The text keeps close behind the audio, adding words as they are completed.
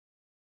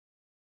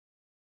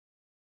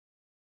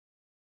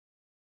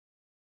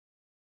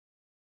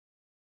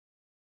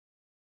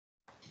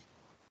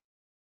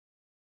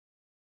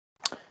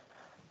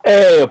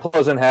Hey, a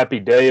pleasant happy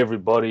day,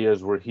 everybody,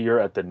 as we're here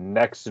at the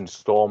next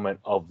installment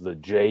of the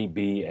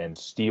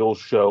JB&Steel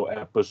Show,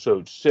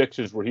 episode 6,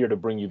 as we're here to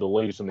bring you the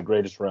latest and the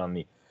greatest around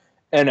the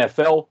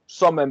NFL,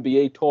 some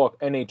NBA talk,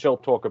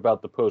 NHL talk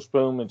about the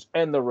postponements,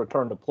 and the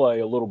return to play,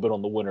 a little bit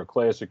on the Winter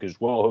Classic as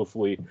well.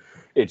 Hopefully,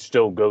 it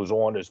still goes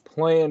on as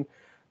planned.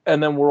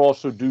 And then we'll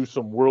also do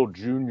some World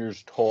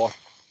Juniors talk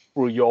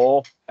for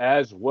y'all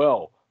as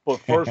well. But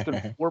first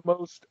and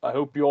foremost, I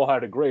hope you all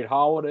had a great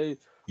holiday.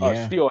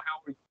 Yeah. Steele, how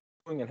are you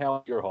doing and how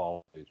are your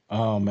holidays?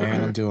 Oh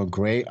man, I'm doing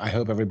great. I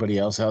hope everybody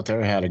else out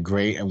there had a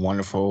great and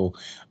wonderful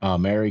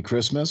Merry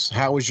Christmas.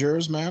 How was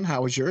yours, man?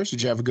 How was yours?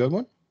 Did you have a good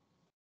one?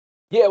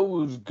 Yeah, it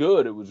was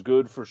good. It was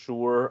good for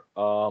sure.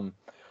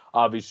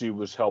 Obviously, it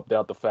was helped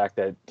out the fact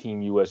that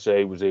Team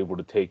USA was able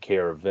to take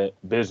care of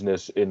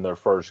business in their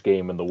first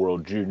game in the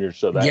World Juniors,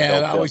 so that Yeah, it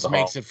helped out always the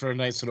makes whole. it for a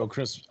nice little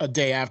a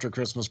day after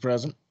Christmas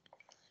present.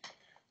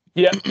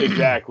 Yep,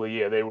 exactly.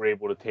 Yeah, they were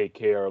able to take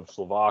care of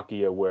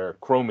Slovakia, where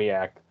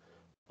Chromiak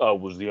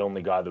was the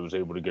only guy that was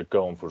able to get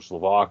going for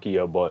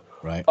Slovakia. But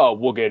Right.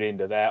 we'll get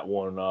into that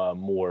one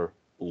more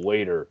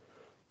later.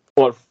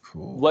 But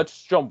Cool.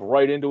 let's jump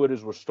right into it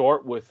as we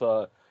start with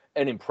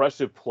an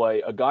impressive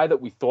play, a guy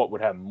that we thought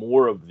would have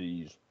more of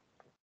these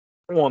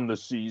on the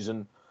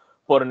season,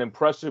 but an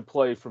impressive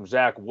play from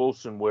Zach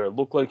Wilson where it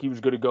looked like he was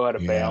going to go out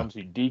of Yeah. bounds.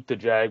 He deked the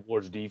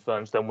Jaguars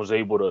defense, then was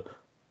able to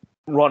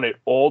run it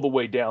all the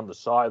way down the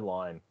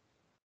sideline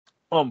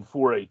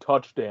for a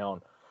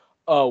touchdown.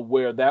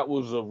 Where that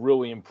was a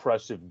really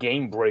impressive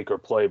game breaker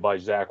play by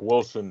Zach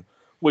Wilson,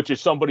 which is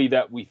somebody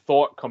that we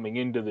thought coming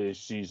into this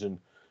season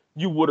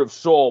you would have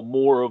saw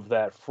more of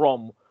that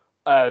from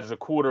as a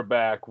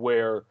quarterback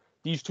where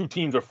these two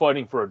teams are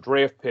fighting for a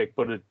draft pick,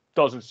 but it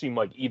doesn't seem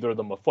like either of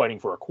them are fighting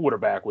for a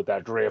quarterback with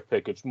that draft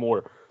pick. It's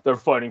more they're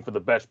fighting for the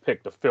best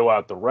pick to fill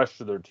out the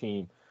rest of their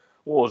team.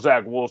 Well,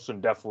 Zach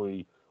Wilson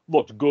definitely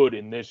looked good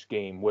in this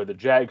game where the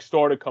Jags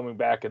started coming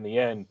back in the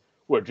end,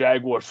 where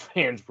Jaguars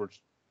fans were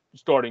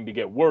starting to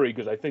get worried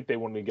because I think they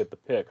wanted to get the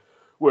pick.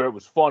 Where it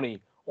was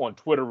funny on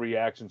Twitter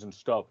reactions and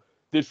stuff.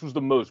 This was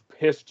the most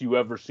pissed you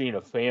ever seen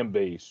a fan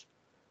base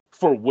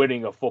for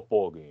winning a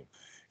football game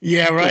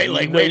Yeah, because right.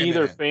 Like, wait a neither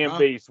minute. fan Huh?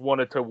 base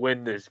wanted to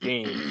win this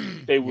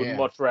game. They would Yeah.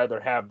 much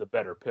rather have the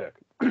better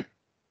pick.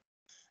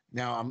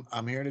 Now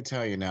I'm here to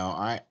tell you now,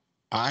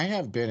 I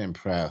have been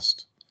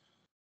impressed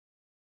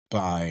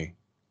by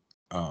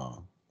uh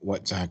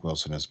what Zach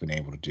Wilson has been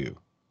able to do.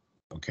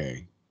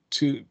 Okay.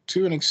 To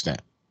an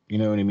extent. You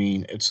know what I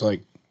mean? It's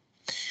like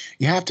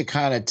you have to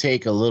kind of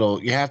take a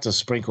little, you have to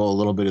sprinkle a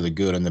little bit of the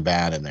good and the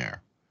bad in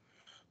there.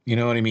 You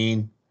know what I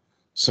mean?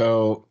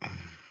 So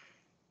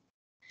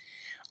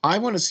I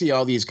want to see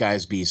all these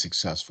guys be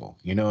successful.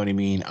 You know what I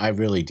mean? I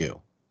really do.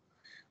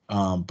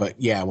 But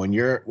yeah, when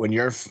you're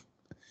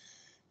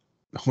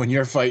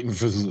fighting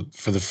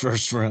for the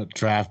first round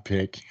draft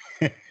pick,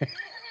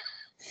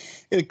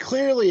 it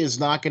clearly is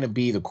not going to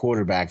be the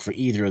quarterback for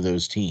either of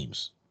those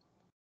teams.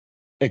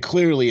 It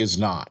clearly is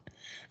not.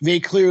 They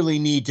clearly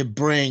need to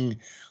bring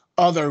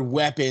other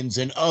weapons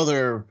and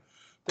other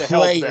To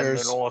help them and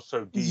players.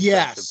 also defensive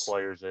Yes.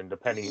 players in,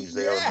 depending who's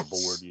there on the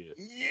board. Yes.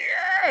 Yeah.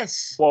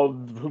 Yes.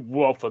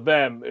 Well, for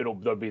them,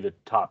 they'll be the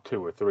top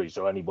two or three,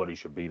 so anybody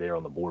should be there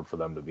on the board for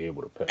them to be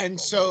able to pick And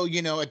from.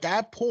 Yeah. so, at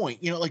that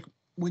point, like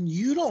when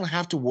you don't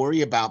have to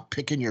worry about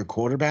picking your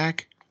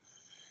quarterback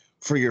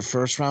for your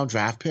first round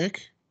draft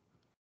pick,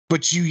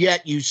 but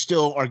you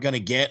still are going to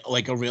get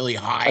like a really A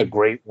high.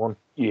 great one.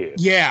 Yeah.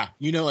 Yeah.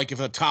 Like if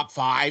a top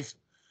five,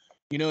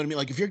 you know what I mean?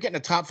 Like if you're getting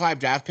a top five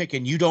draft pick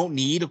and you don't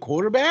need a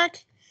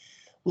quarterback,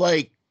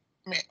 like,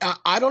 man,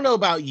 I don't know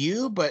about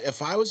you, but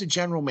if I was a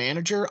general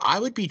manager, I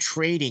would be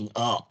trading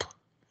up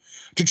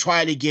to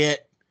try to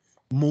get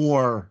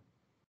more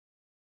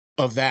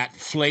of that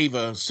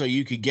flavor so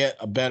you could get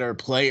a better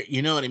player.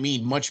 You know what I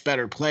mean? Much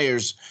better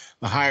players.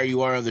 The higher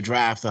you are in the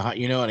draft, the high,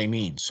 you know what I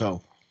mean?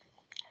 So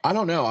I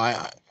don't know.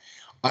 I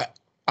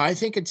I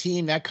think a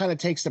team that kind of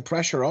takes the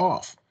pressure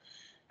off.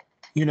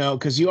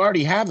 Because you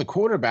already have the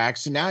quarterback,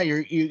 so now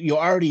you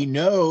already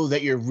know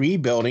that you're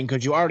rebuilding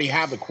because you already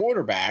have the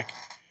quarterback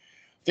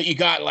that you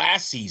got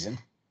last season.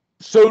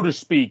 So to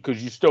speak,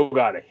 because you still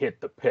got to hit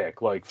the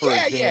pick. Like, for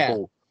Yeah, yeah.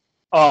 example,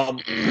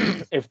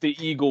 if the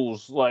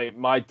Eagles, like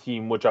my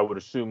team, which I would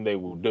assume they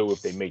will do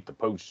if they make the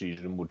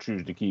postseason, will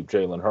choose to keep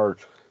Jalen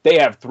Hurts, they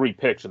have three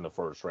picks in the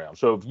first round.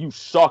 So if you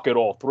suck at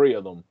all three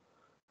of them,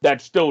 that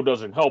still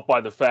doesn't help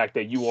by the fact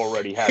that you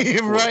already had the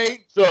quarterback. Right.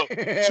 So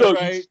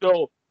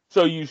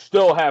you Right.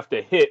 still have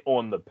to hit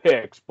on the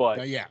picks,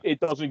 but Yeah. it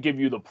doesn't give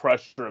you the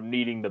pressure of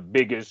needing the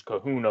biggest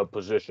kahuna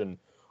position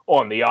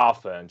on the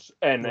offense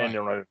and Right.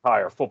 an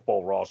entire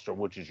football roster,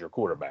 which is your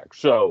quarterback.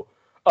 So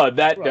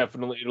that Right.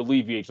 definitely it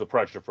alleviates the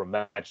pressure from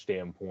that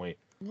standpoint.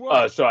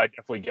 Right. So I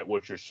definitely get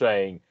what you're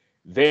saying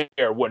there.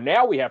 Well,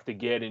 now we have to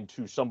get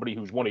into somebody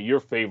who's one of your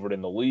favorite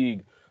in the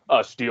league,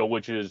 Steele,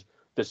 which is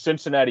the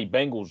Cincinnati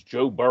Bengals.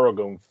 Joe Burrow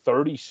going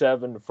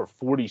 37 for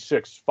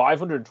 46,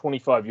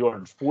 525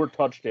 yards, four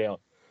touchdowns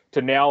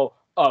to now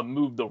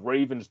moved the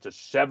Ravens to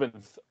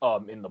 7th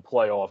in the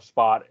playoff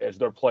spot as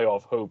their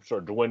playoff hopes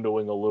are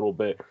dwindling a little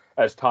bit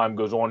as time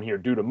goes on here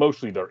due to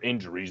mostly their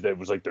injuries. That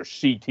was like their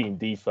C team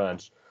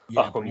defense.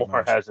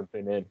 Lamar hasn't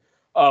been in.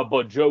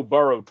 But Joe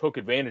Burrow took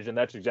advantage, and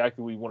that's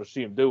exactly what you want to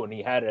see him do. And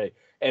he had a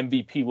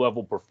MVP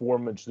level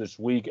performance this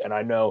week. And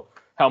I know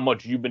how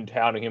much you've been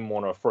touting him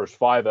on our first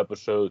 5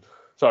 episodes.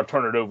 So I'll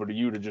turn it over to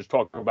you to just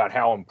talk about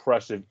how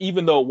impressive,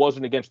 even though it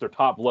wasn't against their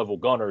top level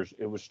gunners,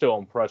 it was still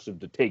impressive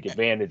to take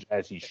advantage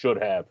as he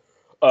should have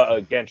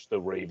against the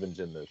Ravens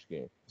in this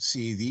game.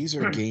 See, these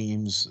are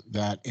games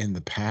that in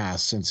the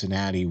past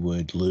Cincinnati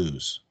would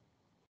lose.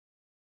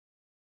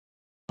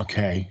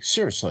 Okay,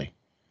 seriously.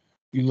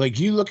 You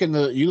look at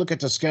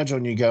the schedule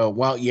and you go,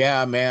 well,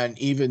 yeah, man,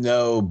 even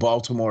though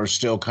Baltimore is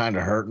still kind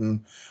of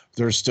hurting,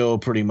 they're still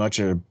pretty much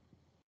a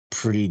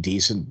pretty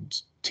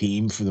decent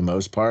team for the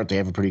most part. They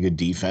have a pretty good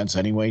defense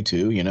anyway,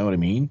 too. You know what I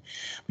mean?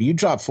 But you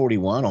drop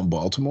 41 on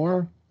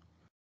Baltimore.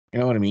 You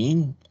know what I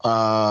mean?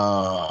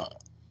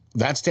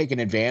 That's taken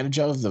advantage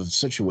of the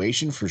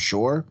situation for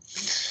sure.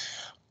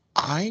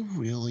 I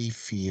really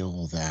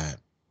feel that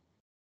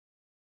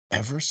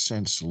ever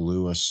since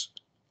Lewis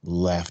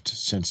left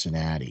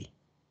Cincinnati,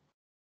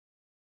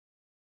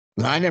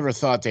 I never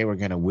thought they were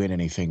going to win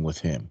anything with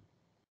him.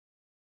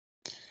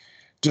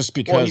 Just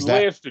because he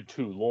lasted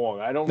too long.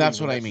 I don't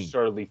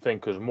necessarily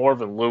think, because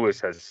Marvin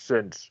Lewis has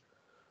since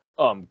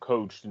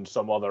coached in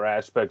some other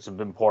aspects and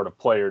been part of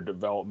player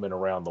development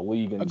around the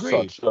league and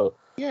such. So,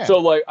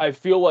 like, I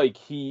feel like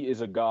he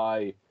is a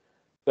guy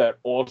that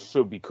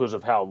also, because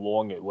of how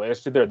long it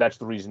lasted there, that's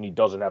the reason he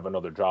doesn't have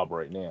another job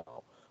right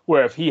now.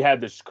 Where if he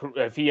had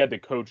the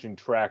coaching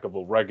track of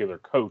a regular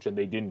coach and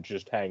they didn't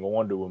just hang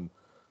on to him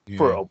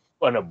for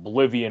an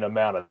oblivion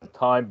amount of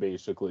time,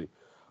 basically,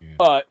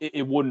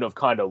 it wouldn't have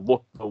kind of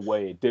looked the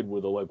way it did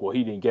with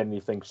he didn't get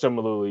anything.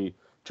 Similarly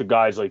to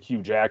guys like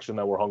Hugh Jackson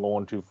that were hung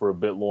on to for a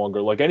bit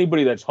longer. Like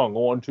anybody that's hung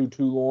on to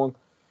too long,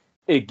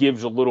 it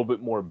gives a little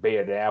bit more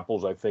bad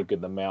apples, I think,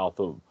 in the mouth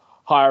of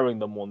hiring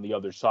them on the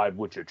other side,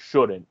 which it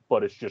shouldn't,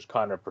 but it's just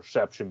kind of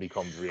perception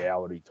becomes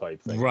reality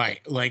type thing. Right.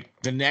 Like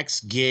the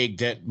next gig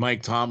that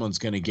Mike Tomlin's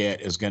going to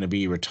get is going to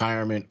be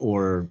retirement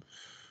or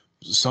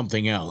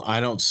something else. I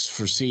don't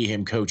foresee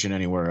him coaching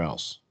anywhere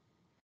else.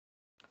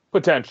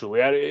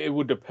 Potentially. It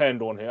would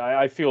depend on him.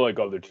 I feel like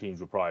other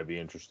teams would probably be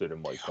interested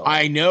in Mike Tomlin.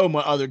 I know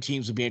my other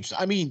teams would be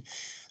interested. I mean,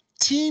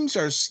 teams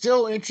are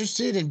still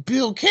interested in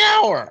Bill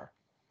Cowher.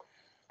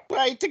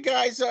 Right? The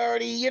guy's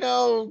already,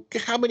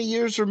 how many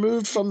years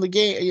removed from the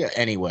game? Yeah,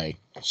 anyway,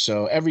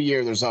 so every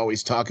year there's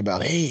always talk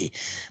about, hey,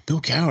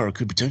 Bill Cowher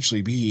could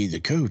potentially be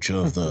the coach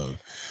of the,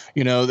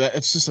 that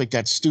it's just like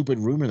that stupid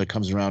rumor that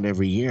comes around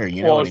every year.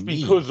 It's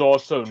because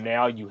also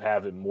now you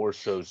have it more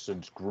so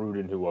since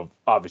Gruden, who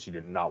obviously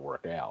did not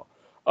work out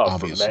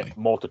for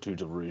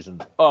multitudes of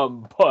reasons.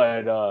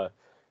 But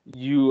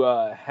you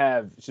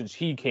have, since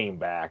he came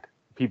back,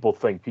 people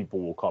think people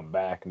will come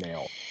back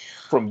now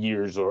from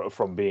years or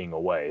from being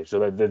away.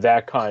 So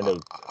that kind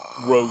of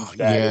rose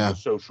that in the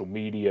social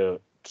media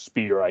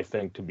sphere, I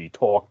think, to be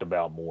talked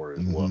about more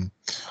as well.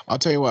 I'll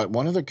tell you what,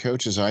 one of the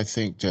coaches I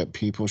think that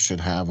people should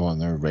have on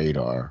their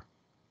radar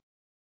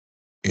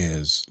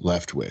is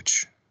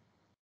Leftwich.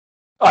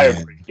 I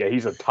agree. Yeah,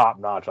 he's a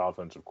top-notch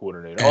offensive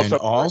coordinator. And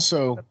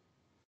also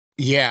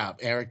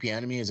Eric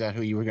Bieniemy, is that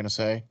who you were going to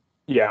say?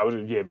 Yeah,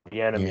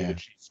 Bieniemy, the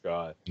Chiefs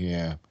guy.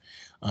 Yeah.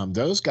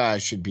 Those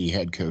guys should be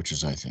head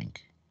coaches, I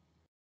think.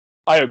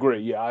 I agree.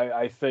 Yeah,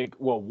 I think,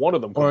 one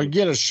of them could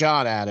get a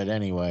shot at it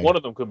anyway. One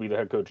of them could be the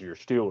head coach of your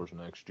Steelers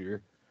next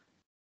year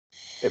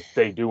if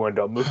they do end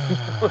up moving.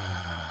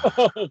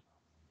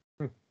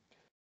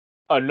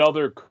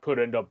 Another could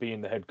end up being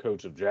the head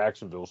coach of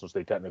Jacksonville, since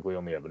they technically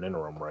only have an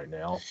interim right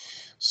now.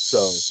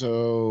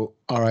 So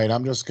all right,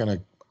 I'm just gonna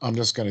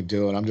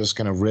do it. I'm just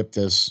gonna rip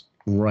this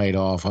right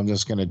off. I'm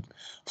just gonna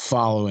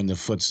follow in the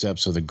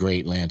footsteps of the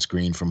great Lance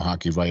Green from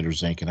Hockey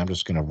Writers Inc., and I'm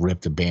just gonna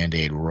rip the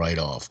Band-Aid right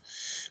off.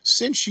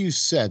 Since you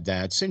said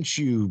that, since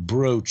you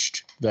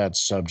broached that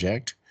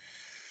subject,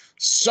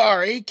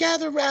 sorry,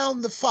 gather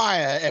round the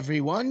fire,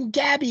 everyone.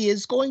 Gabby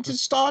is going to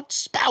start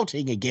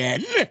spouting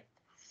again.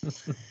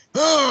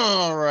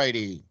 All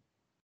righty.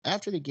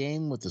 After the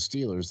game with the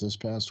Steelers this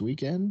past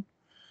weekend,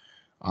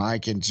 I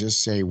can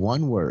just say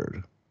one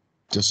word: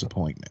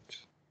 disappointment.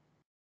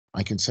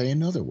 I can say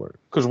another word.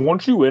 Because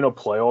once you in a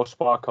playoff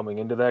spot coming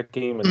into that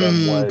game, and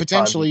then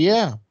potentially.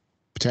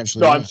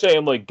 No, I'm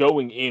saying like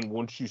going in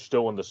once you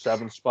still in the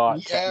 7th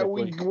spot. Yeah,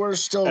 we're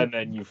still, and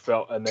then you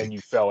fell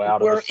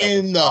out. We're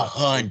in the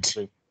hunt.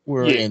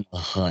 We're in the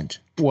hunt.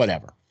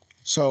 Whatever.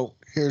 So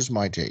here's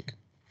my take,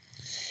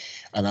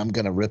 and I'm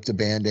going to rip the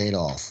Band-Aid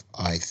off.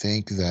 I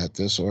think that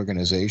this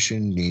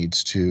organization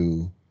needs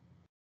to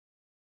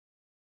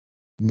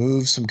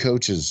move some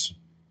coaches.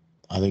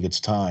 I think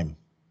it's time.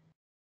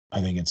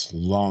 I think it's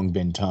long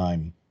been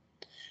time.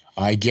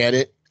 I get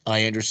it.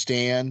 I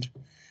understand.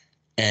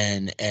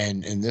 And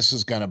this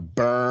is going to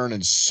burn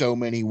in so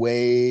many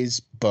ways,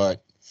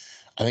 but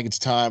I think it's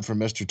time for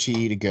Mr.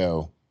 T to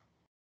go.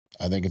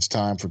 I think it's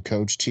time for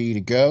Coach T to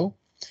go.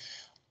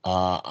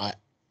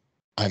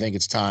 I think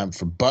it's time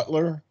for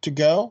Butler to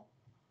go.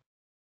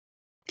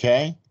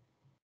 Okay.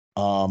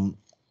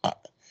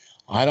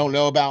 I don't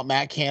know about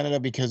Matt Canada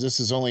because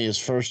this is only his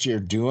first year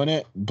doing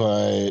it,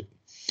 but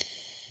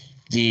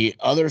the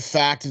other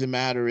fact of the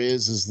matter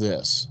is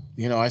this.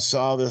 I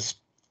saw this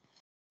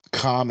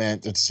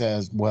comment that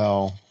says,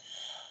 well,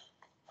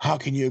 how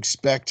can you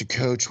expect to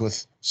coach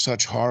with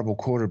such horrible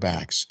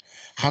quarterbacks?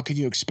 How can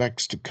you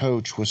expect to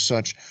coach with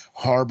such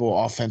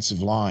horrible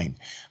offensive line?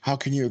 How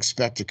can you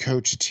expect to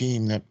coach a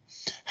team that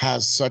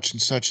has such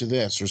and such of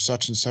this or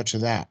such and such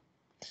of that?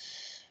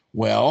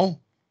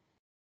 Well,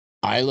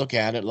 I look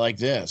at it like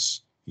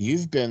this.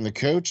 You've been the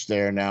coach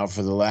there now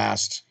for the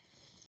last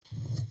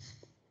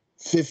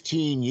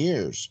 15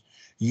 years.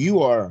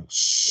 You are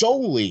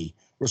solely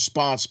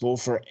responsible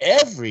for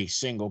every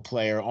single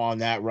player on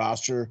that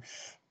roster,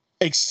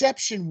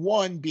 exception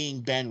one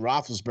being Ben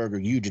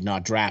Roethlisberger. You did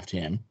not draft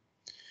him.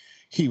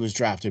 He was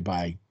drafted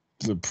by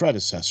the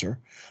predecessor.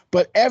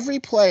 But every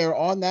player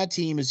on that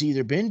team has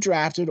either been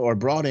drafted or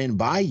brought in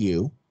by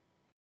you.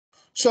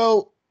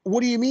 So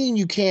what do you mean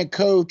you can't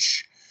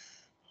coach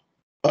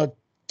a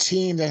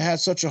team that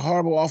has such a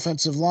horrible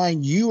offensive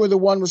line? You are the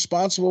one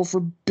responsible for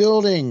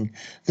building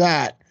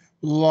that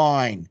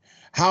line.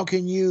 How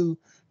can you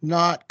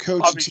not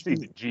coach? Obviously,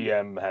 the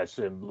GM has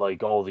him,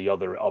 like all the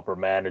other upper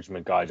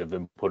management guys have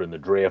been put in the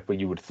draft, but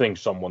you would think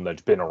someone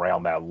that's been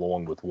around that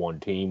long with one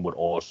team would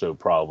also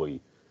probably,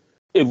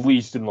 at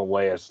least in the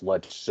last,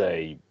 let's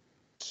say,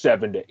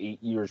 7 to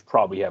 8 years,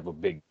 probably have a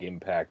big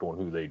impact on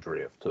who they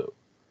draft too.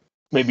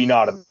 Maybe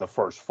not in the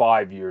first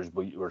 5 years,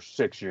 or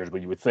 6 years,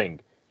 but you would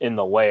think in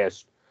the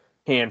last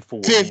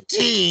handful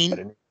 15 of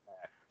years,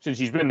 since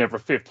he's been there for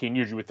 15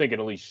 years, you would think in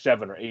at least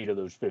 7 or 8 of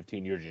those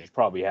 15 years, he's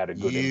probably had a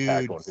good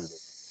impact on who they.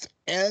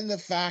 And the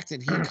fact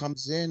that he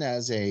comes in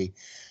as a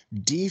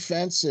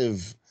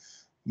defensive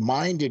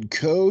minded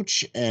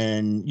coach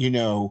and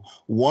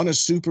won a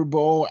Super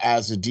Bowl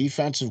as a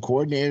defensive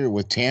coordinator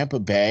with Tampa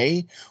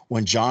Bay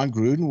when John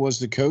Gruden was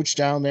the coach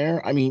down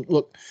there. I mean,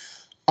 look,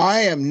 I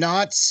am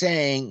not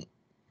saying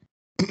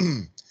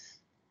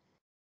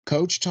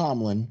Coach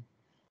Tomlin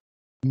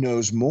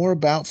knows more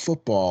about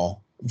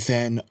football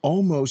than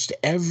almost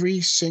every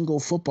single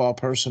football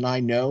person I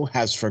know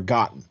has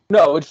forgotten.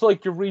 No, it's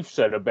like your Reef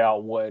said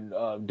about when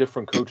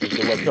different coaches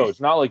get let go.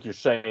 It's not like you're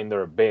saying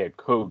they're a bad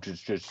coach.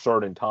 It's just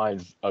certain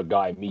times a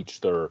guy meets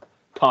their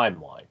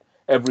timeline.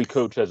 Every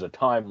coach has a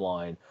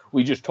timeline.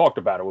 We just talked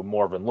about it with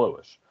Marvin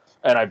Lewis.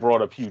 And I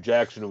brought up Hugh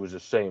Jackson, who was the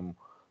same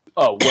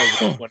when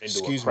he went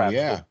into a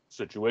crap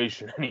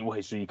situation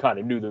anyway, so you kind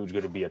of knew there was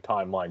going to be a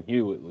timeline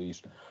Hugh at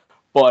least.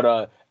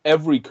 But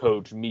every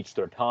coach meets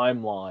their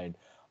timeline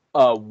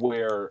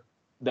where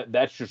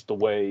that's just the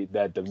way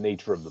that the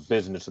nature of the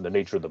business and the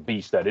nature of the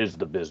beast that is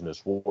the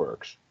business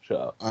works.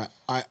 So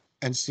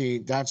and see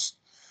that's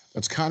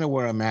kind of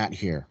where I'm at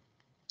here.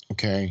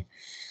 Okay.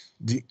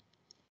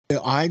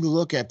 I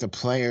look at the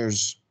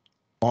players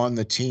on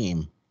the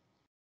team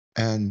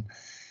and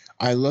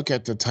I look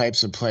at the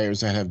types of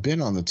players that have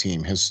been on the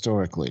team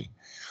historically.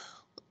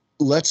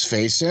 Let's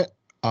face it,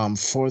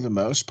 for the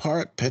most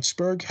part,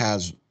 Pittsburgh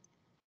has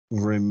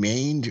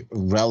remained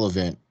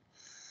relevant.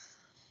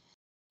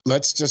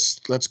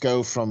 Let's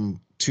go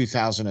from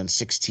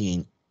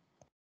 2016.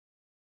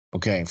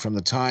 Okay, from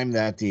the time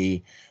that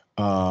the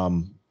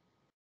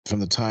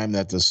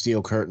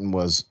Steel Curtain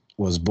was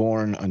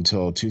born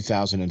until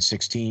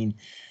 2016,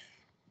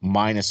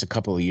 minus a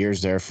couple of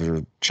years there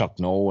for Chuck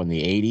Noll in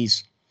the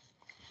 80s,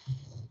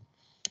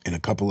 and a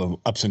couple of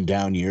ups and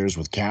down years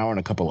with Cowan,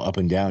 a couple of up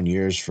and down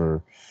years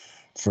for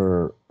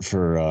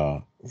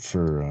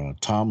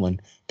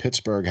Tomlin.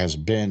 Pittsburgh has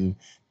been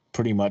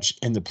pretty much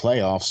in the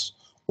playoffs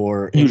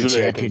or in the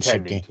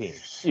championship game.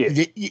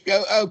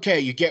 Yeah. Okay,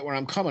 you get where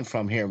I'm coming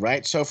from here,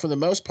 right? So for the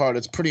most part,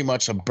 it's pretty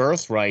much a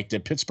birthright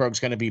that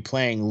Pittsburgh's going to be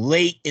playing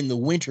late in the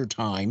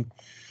wintertime.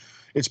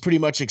 It's pretty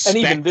much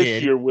expected. And even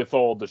this year with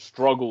all the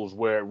struggles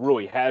where it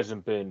really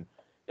hasn't been,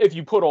 if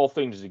you put all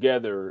things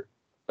together,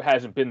 it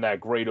hasn't been that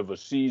great of a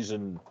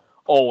season.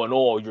 All in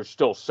all, you're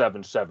still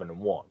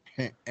 7-7-1.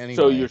 Anyway.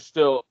 So you're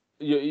still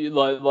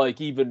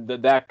like even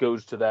that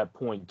goes to that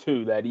point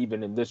too, that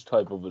even in this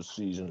type of a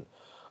season,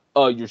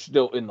 you're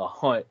still in the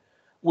hunt,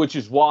 which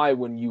is why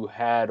when you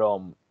had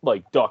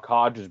like Duck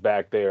Hodges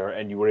back there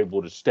and you were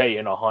able to stay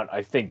in a hunt,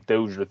 I think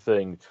those are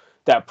things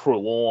that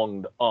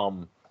prolonged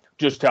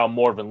just how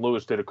Marvin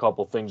Lewis did a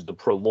couple things to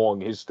prolong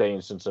his stay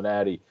in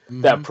Cincinnati,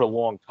 that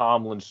prolonged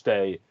Tomlin's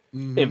stay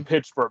in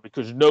Pittsburgh,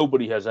 because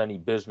nobody has any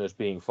business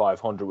being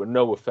 500, with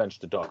no offense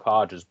to Duck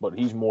Hodges, but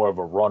he's more of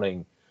a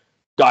running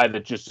guy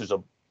that just is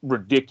a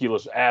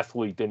ridiculous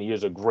athlete than he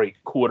is a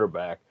great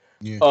quarterback.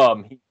 Yeah.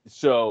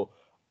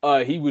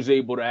 He was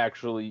able to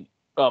actually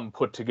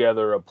put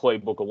together a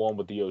playbook along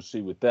with the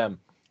OC with them.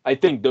 I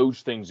think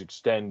those things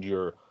extend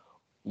your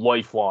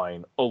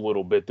lifeline a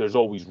little bit. There's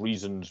always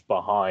reasons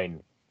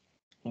behind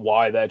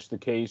why that's the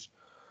case,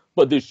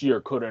 but this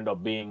year could end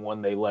up being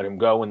when they let him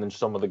go, and then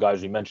some of the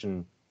guys you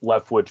mentioned,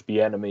 Leftwich,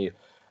 Bieniemy,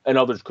 and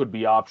others could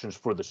be options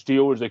for the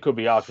Steelers. They could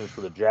be options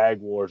for the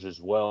Jaguars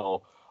as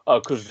well.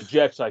 Because the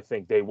Jets, I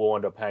think they will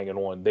end up hanging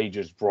on. They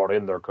just brought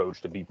in their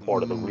coach to be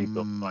part of the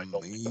rebuild.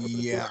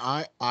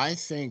 Yeah, I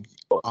think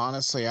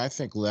honestly, I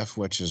think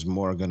Leftwich is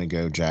more going to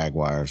go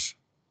Jaguars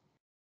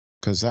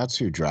because that's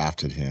who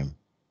drafted him.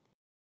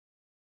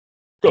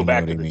 Go You know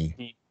back what to I the mean?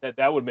 team.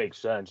 That would make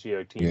sense.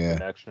 Yeah, team Yeah,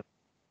 connection.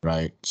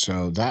 right.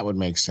 So that would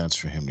make sense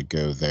for him to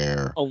go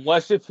there.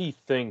 Unless if he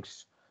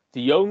thinks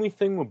the only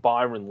thing with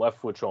Byron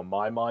Leftwich on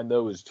my mind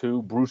though is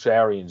too Bruce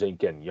Arians ain't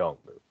getting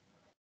younger.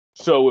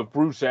 So if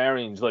Bruce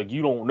Arians, like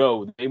you don't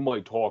know, they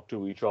might talk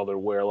to each other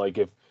where like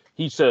if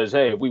he says,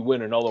 "Hey, if we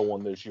win another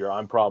one this year,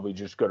 I'm probably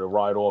just going to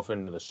ride off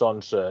into the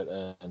sunset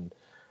and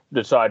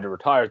decide to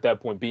retire." At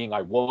that point, being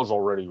I was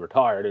already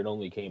retired and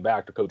only came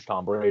back to coach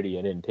Tom Brady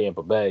and in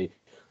Tampa Bay,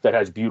 that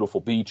has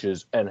beautiful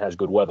beaches and has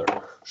good weather.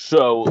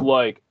 So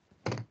like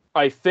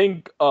I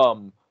think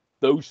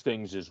those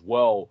things as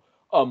well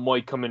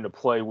might come into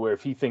play where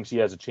if he thinks he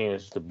has a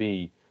chance to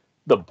be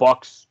the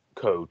Bucks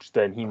coach,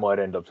 then he might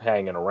end up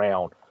hanging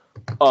around,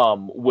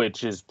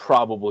 which is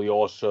probably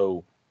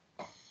also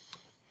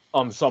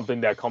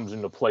something that comes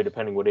into play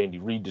depending what Andy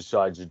Reid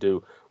decides to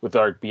do with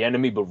Eric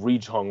Bieniemy. But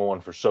Reid's hung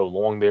on for so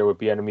long there with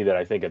Bieniemy that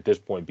I think at this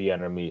point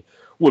Bieniemy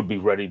would be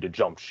ready to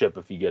jump ship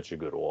if he gets a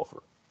good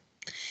offer.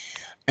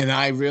 And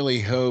I really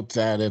hope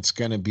that it's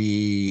going to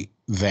be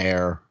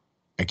there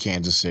at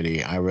Kansas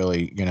City. I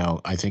really,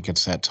 I think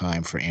it's that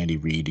time for Andy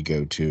Reid to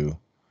go to.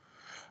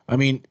 I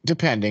mean,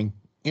 depending,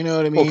 you know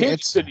what I Well, mean? Kansas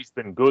It's City's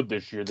been good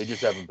this year. They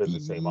just haven't been the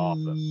same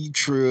offense.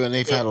 true, and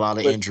they've had a lot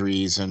of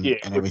injuries and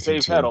everything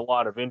They've had a too.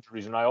 lot of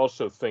injuries, and I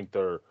also think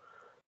they're.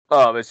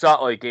 It's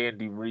not like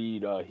Andy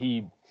Reid. I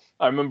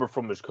remember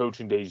from his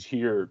coaching days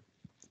here,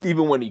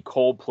 even when he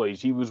called plays,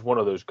 he was one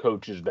of those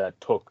coaches that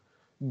took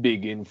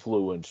big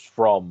influence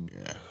from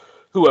Yeah.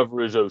 whoever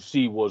his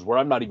OC was. Where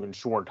I'm not even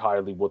sure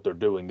entirely what they're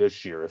doing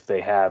this year. If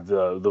they have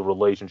the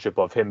relationship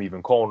of him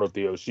even calling if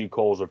the OC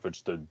calls, or if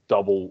it's the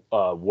double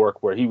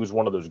work, where he was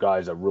one of those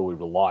guys that really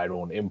relied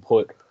on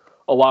input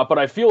a lot. But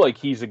I feel like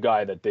he's a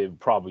guy that they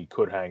probably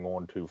could hang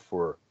on to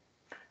for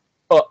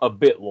a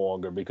bit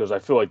longer because I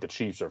feel like the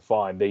Chiefs are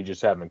fine. They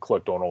just haven't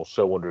clicked on all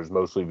cylinders,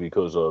 mostly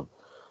because of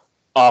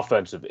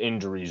offensive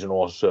injuries and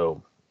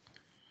also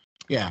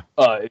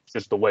it's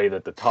just the way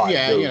that the tide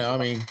Yeah, goes. I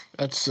mean,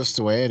 that's just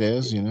the way it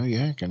is. Yeah,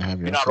 you can have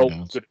your You're ups not and always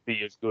downs. going to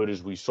be as good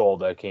as we saw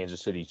that Kansas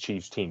City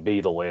Chiefs team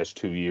be the last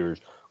 2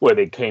 years, where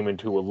they came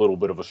into a little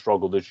bit of a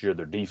struggle this year.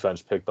 Their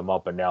defense picked them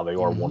up, and now they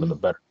are one of the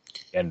better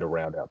end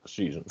around out the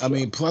season. I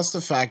mean, plus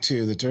the fact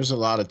too that there's a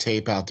lot of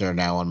tape out there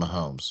now on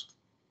Mahomes.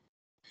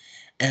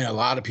 And a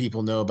lot of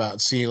people know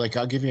about, see, like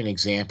I'll give you an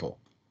example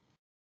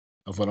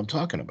of what I'm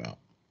talking about.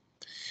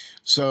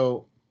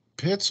 So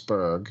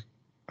Pittsburgh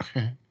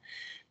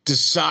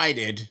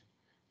decided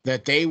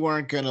that they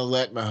weren't going to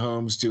let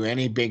Mahomes do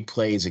any big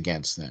plays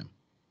against them.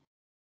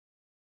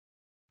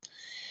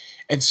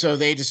 And so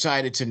they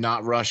decided to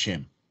not rush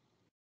him.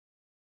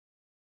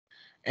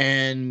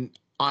 And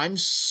I'm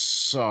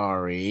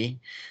sorry,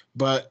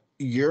 but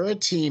you're a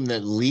team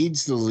that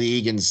leads the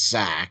league in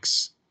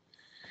sacks.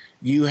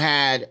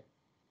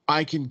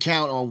 I can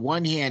count on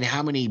one hand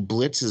how many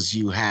blitzes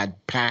you had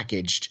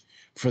packaged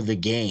for the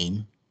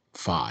game.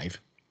 5.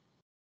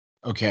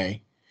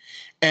 Okay.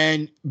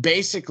 And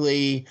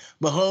basically,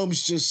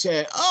 Mahomes just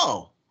said,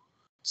 "Oh,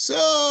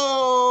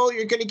 so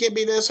you're going to give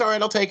me this? All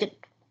right, I'll take it."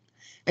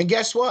 And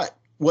guess what?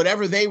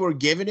 Whatever they were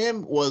giving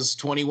him was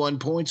 21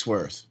 points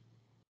worth.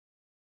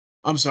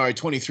 I'm sorry,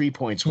 23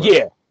 points worth.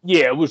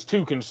 Yeah, it was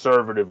too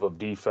conservative of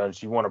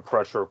defense. You want to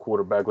pressure a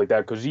quarterback like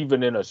that because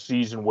even in a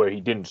season where he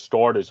didn't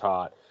start as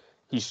hot,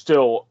 he's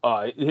still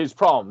his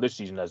problem this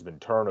season has been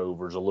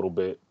turnovers a little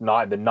bit.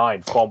 The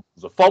 9 fumbles.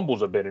 The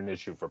fumbles have been an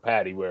issue for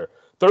Patty, where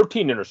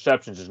 13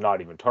 interceptions is not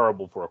even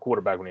terrible for a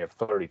quarterback when you have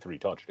 33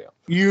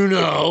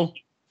 touchdowns.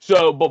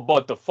 So,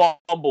 but the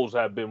fumbles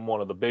have been one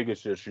of the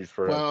biggest issues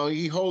for him. Well,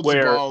 he holds the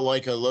ball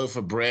like a loaf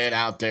of bread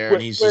out there,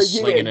 and he's where just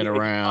slinging it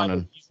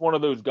around. He's one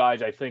of those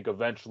guys. I think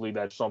eventually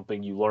that's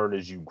something you learn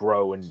as you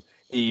grow and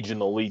age in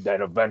the league.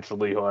 That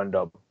eventually he'll end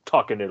up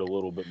tucking it a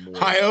little bit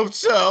more. I hope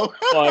so.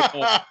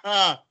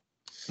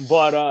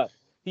 but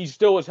he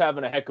still is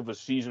having a heck of a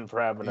season for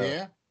having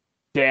a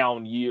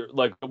down year,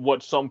 like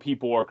what some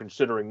people are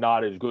considering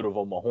not as good of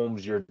a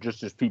Mahomes year,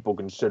 just as people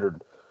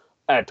considered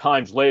at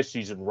times last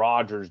season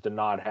Rodgers did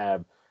not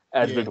have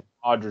as big a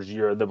Rodgers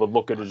year. They would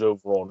look at his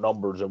overall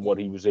numbers and what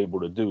he was able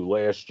to do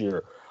last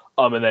year.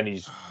 And then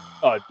he's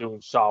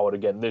doing solid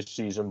again this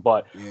season.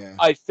 But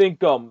I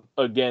think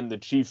again the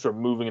Chiefs are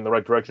moving in the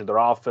right direction. Their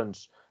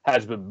offense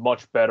has been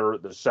much better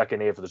the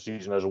second half of the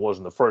season as it was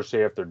in the first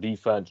half. Their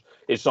defense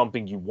is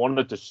something you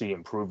wanted to see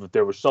improve. If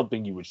there was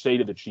something you would say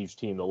to the Chiefs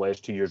team the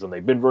last 2 years when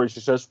they've been very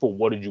successful,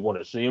 what did you want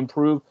to see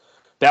improve?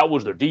 That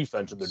was their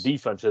defense, and their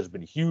defense has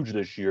been huge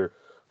this year.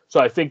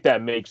 So I think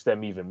that makes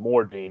them even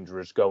more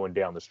dangerous going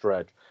down the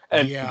stretch.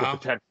 And you could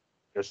potentially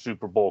be a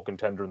Super Bowl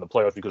contender in the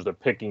playoffs because they're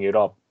picking it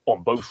up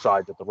on both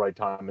sides at the right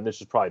time. And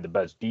this is probably the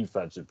best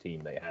defensive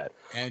team they had.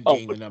 And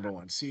being the number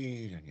 1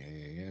 seed.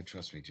 Yeah.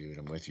 Trust me, dude.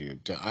 I'm with you.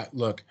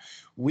 Look,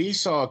 we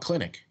saw a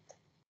clinic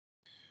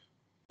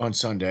on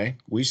Sunday,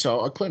 we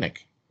saw a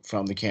clinic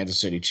from the Kansas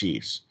City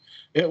Chiefs.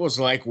 It was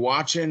like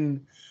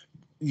watching,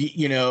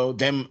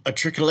 them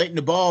matriculating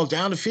the ball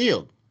down the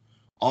field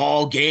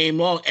all game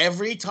long.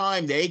 Every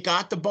time they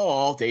got the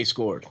ball, they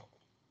scored.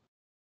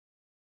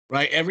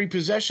 Right? Every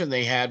possession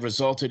they had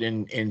resulted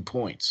in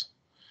points.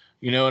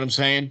 You know what I'm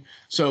saying?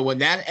 So when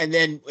that and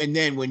then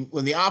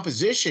when the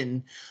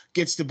opposition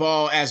gets the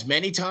ball as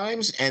many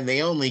times and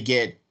they only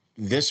get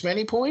this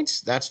many points,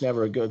 that's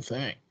never a good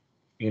thing.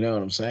 You know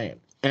what I'm saying?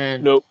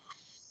 And Nope.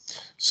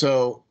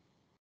 so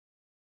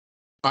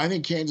I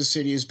think Kansas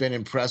City has been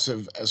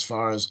impressive as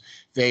far as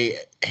they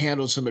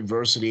handled some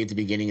adversity at the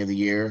beginning of the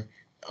year.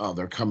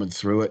 They're coming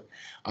through it.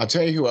 I'll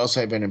tell you who else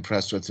I've been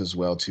impressed with as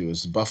well, too,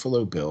 is the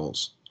Buffalo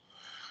Bills.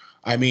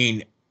 I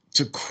mean,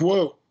 to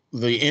quote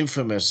the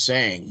infamous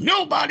saying,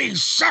 nobody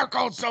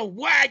circles the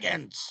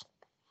wagons.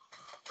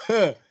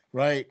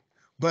 Right?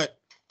 But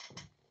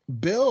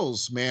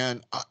Bills,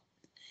 man,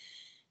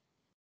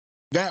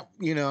 to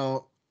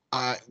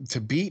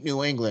beat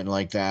New England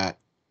like that,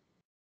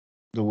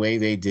 the way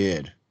they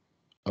did,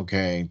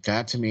 okay,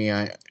 that to me,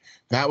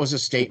 that was a They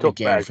statement took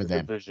game back for the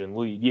them. division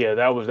lead. Yeah,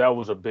 that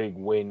was a big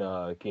win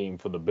game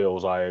for the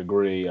Bills. I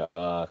agree.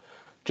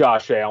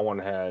 Josh Allen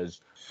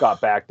has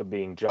got back to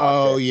being Josh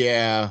Oh, Allen,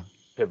 yeah.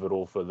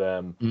 pivotal for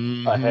them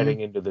Mm-hmm.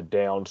 heading into the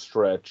down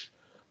stretch,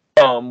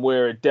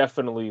 where it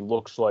definitely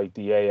looks like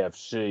the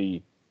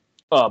AFC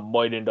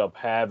might end up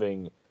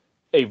having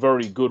a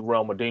very good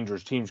realm of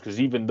dangerous teams, because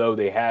even though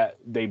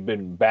they've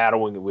been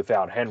battling it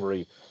without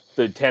Henry,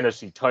 the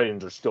Tennessee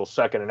Titans are still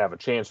second and have a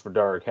chance for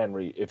Derrick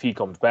Henry if he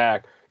comes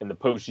back in the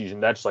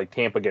postseason. That's like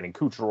Tampa getting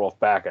Kucherov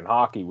back in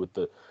hockey with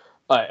the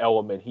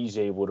element he's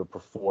able to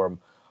perform.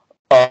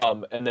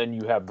 And then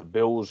you have the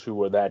Bills,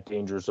 who are that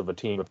dangerous of a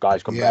team if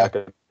guys come Yeah. back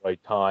at the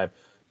right time.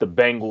 The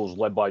Bengals,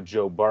 led by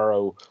Joe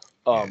Burrow,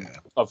 Yeah.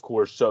 of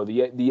course. So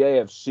the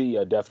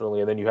AFC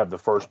definitely, and then you have the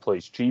first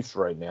place Chiefs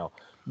right now.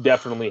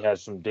 Definitely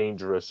has some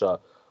dangerous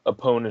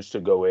opponents to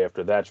go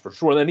after. That's for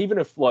sure. And then even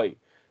if like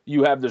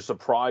you have the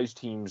surprise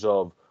teams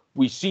of,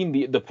 we've seen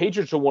the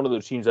Patriots are one of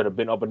those teams that have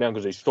been up and down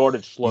because they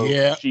started slow.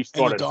 Yeah. Chiefs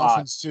And the started hot.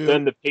 Dolphins, too.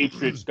 Then the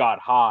Patriots got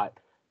hot,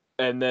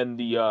 and then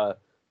the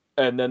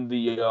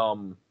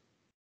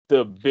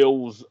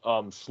Bills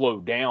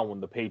slowed down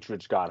when the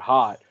Patriots got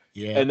hot,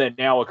 Yeah. and then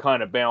now it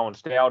kind of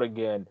balanced out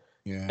again,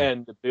 Yeah.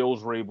 and the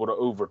Bills were able to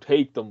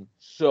overtake them.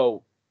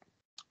 So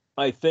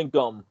I think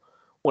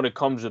when it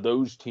comes to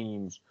those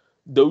teams,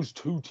 those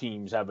two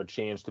teams have a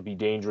chance to be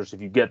dangerous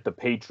if you get the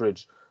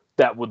Patriots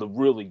that were the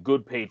really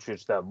good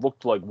Patriots that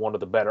looked like one of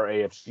the better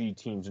AFC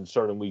teams in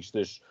certain weeks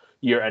this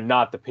year, and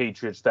not the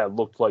Patriots that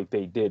looked like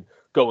they did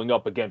going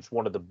up against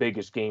one of the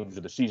biggest games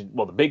of the season.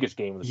 Well, the biggest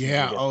game of the season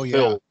Yeah. against Oh, the yeah.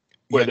 Bills,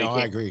 where Yeah. they No, I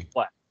came agree.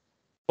 flat.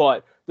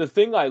 But the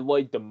thing I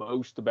like the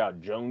most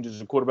about Jones as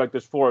a quarterback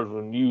this far is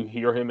when you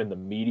hear him in the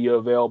media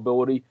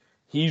availability,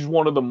 he's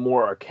one of the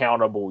more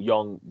accountable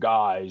young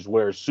guys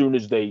where as soon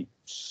as they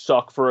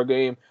suck for a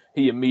game,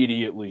 he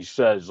immediately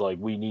says, like,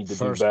 we need to do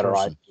First better.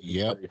 I person. need to do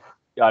Yep. better,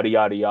 yada,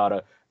 yada,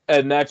 yada.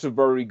 And that's a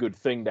very good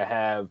thing to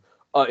have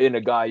in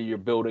a guy you're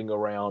building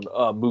around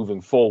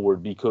moving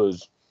forward,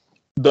 because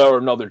they're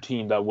another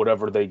team that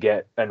whatever they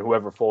get and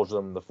whoever falls to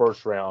them in the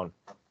first round,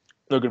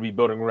 they're going to be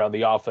building around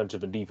the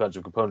offensive and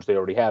defensive components they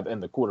already have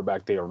and the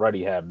quarterback they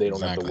already have. They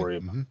don't have to Exactly. worry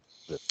about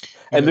Mm-hmm. it. You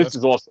And know, this that's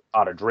is also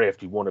not a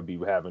draft you want to be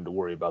having to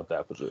worry about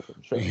that position.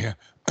 So Yeah.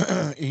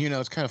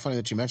 It's kind of funny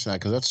that you mentioned that,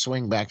 because let's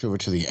swing back over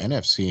to the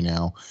NFC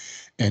now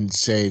and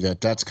say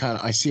that's kind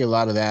of, I see a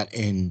lot of that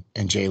in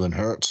Jalen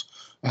Hurts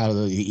out of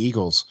the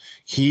Eagles.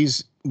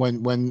 He's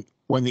when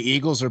the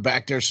Eagles are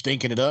back there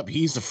stinking it up,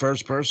 he's the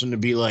first person to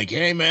be like,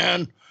 hey,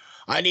 man,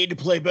 I need to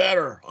play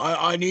better.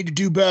 I need to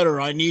do better.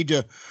 I need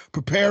to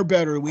prepare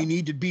better. We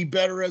need to be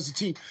better as a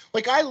team.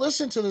 Like, I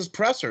listen to those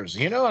pressers.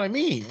 You know what I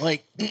mean?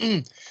 Like,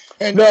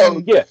 and no,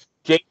 and yeah,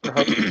 Jalen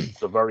Hurts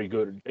is a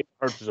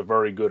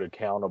very good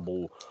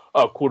accountable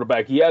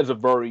quarterback. He has a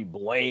very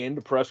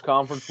bland press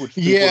conference, which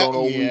people yeah, don't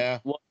always yeah.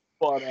 like,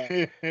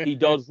 but he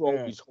does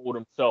always hold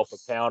himself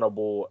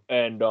accountable,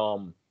 and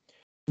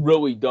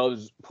really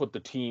does put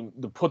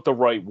the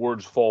right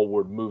words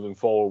forward moving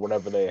forward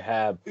whenever they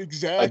have a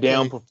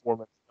down Exactly.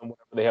 performance, and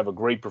whenever they have a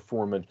great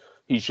performance,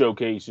 he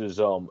showcases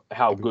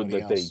how good Everybody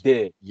that they else.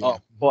 did. Yeah.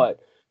 Mhm. But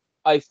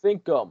I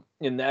think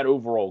in that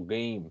overall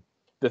game,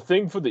 the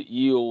thing for the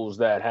Eels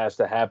that has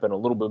to happen a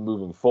little bit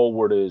moving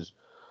forward is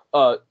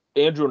uh,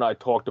 Andrew and I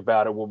talked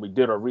about it when we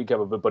did our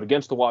recap of it. But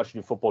against the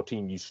Washington football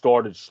team, you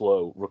started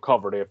slow,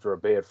 recovered after a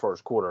bad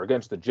first quarter.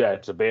 Against the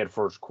Jets, a bad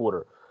first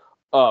quarter,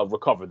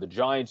 recovered. The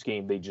Giants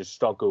game, they just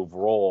stunk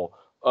overall,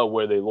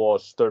 where they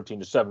lost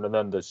 13-7, and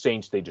then the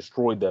Saints, they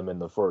destroyed them in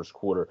the first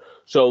quarter.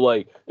 So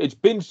like it's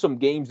been some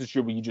games this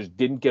year where you just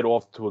didn't get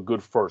off to a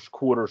good first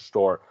quarter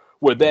start,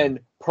 where Yeah. then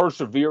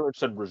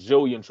perseverance and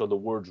resilience are the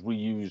words we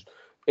used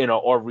in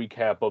our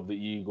recap of the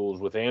Eagles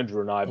with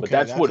Andrew and I. But Okay,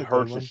 that's that's what a good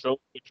Hurts has one. shown,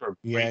 which are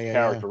Yeah, great yeah, yeah.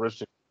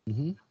 characteristics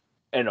Hmm.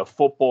 in a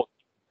football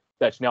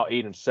that's now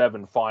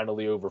 8-7,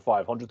 finally over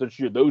 500 this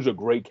year. Those are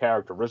great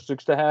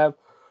characteristics to have.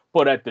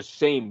 But at the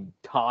same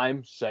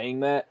time, saying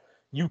that,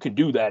 you can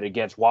do that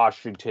against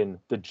Washington,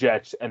 the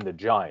Jets, and the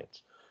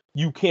Giants.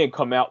 You can't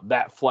come out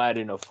that flat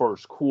in a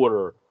first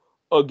quarter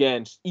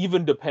against,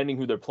 even depending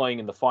who they're playing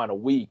in the final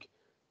week.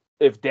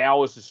 If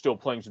Dallas is still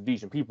playing some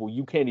decent people,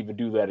 you can't even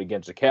do that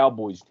against a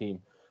Cowboys team.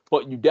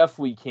 But you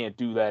definitely can't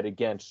do that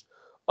against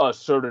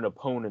certain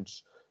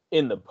opponents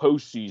in the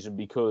postseason,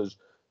 because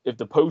if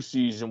the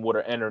postseason were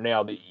to enter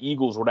now, the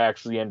Eagles would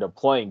actually end up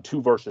playing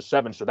 2 versus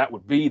 7. So that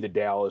would be the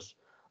Dallas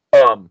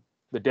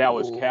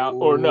Cow,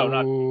 or no,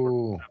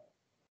 not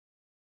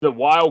the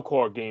wild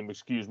card game,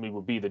 excuse me,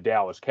 would be the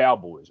Dallas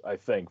Cowboys, I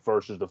think,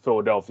 versus the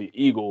Philadelphia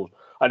Eagles.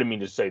 I didn't mean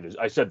to say this.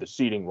 I said the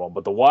seeding wrong,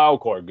 but the wild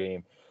card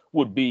game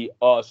would be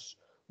us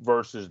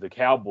versus the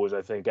Cowboys,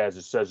 I think, as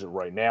it says it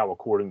right now,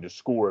 according to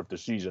score, if the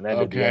season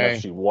ended, the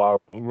NFC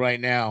wild right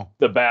now,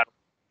 the battle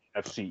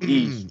NFC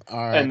East. All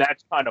right. And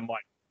that's kind of my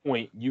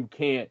point. You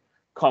can't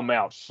come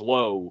out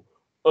slow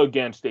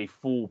against a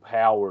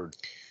full-powered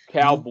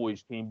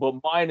Cowboys team. But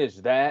minus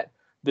that,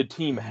 the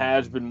team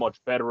has been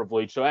much better of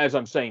late. So as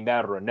I'm saying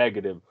that or a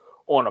negative,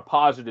 on a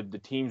positive, the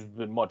team's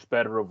been much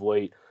better of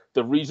late.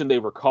 The reason they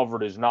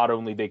recovered is not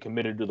only they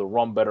committed to the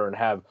run better and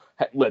have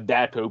led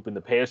that to open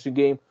the passing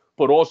game,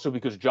 but also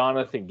because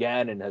Jonathan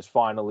Gannon has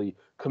finally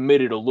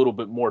committed a little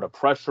bit more to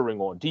pressuring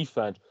on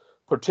defense,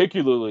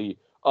 particularly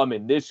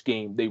in this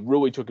game. They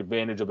really took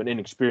advantage of an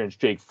inexperienced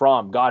Jake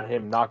Fromm, got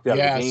him knocked out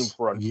of the game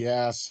for a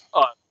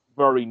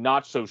very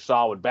not so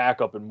solid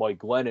backup in Mike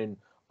Glennon.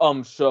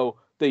 So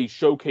they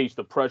showcased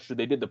the pressure.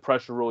 They did the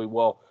pressure really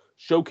well.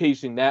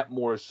 Showcasing that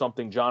more is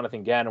something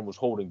Jonathan Gannon was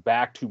holding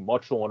back too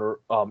much on her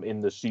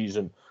in the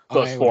season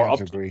thus far, up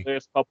to the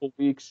last couple of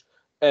weeks.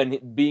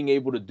 And being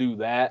able to do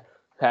that,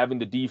 having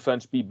the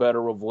defense be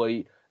better of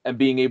late, and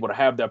being able to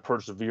have that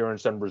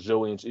perseverance and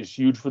resilience is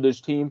huge for this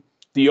team.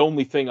 The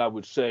only thing I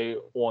would say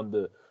on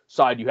the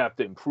side you have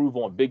to improve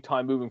on big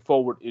time moving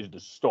forward is the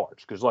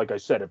starts. Because like I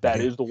said, if that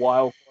is the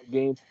wild card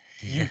game,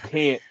 you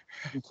can't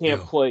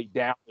play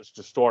Dallas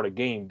to start a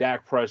game.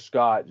 Dak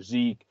Prescott,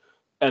 Zeke,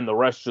 and the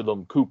rest of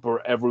them,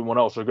 Cooper, everyone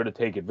else, are going to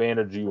take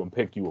advantage of you and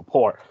pick you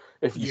apart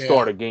if you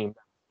start a game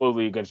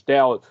slowly against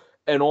Dallas.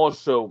 And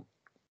also,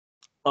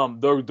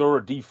 they're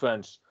a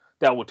defense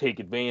that will take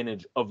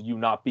advantage of you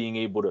not being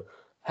able to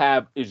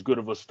have as good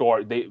of a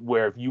start.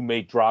 Where if you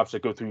make drops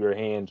that go through your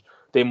hands,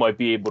 they might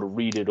be able to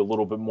read it a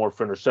little bit more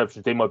for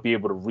interceptions. They might be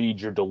able to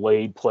read your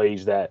delayed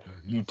plays that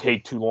you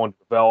take too long to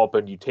develop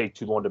and you take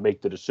too long to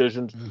make the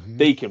decisions.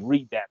 They can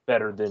read that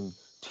better than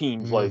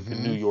teams like the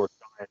New York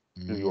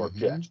Giants, New York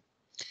Jets.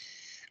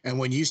 And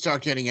when you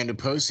start getting into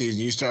postseason,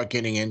 you start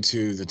getting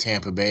into the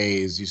Tampa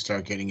Bays, you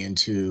start getting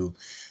into,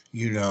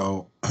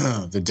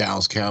 the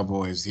Dallas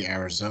Cowboys, the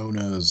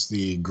Arizonas,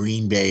 the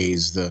Green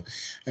Bays,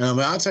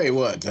 I'll tell you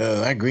what,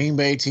 that Green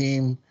Bay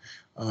team,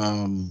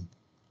 all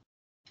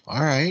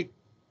right,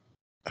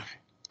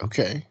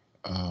 okay,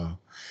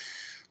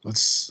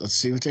 let's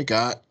see what they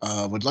got.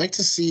 Would like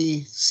to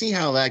see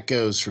how that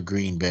goes for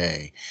Green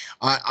Bay.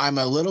 I'm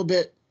a little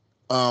bit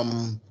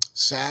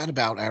sad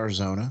about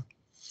Arizona.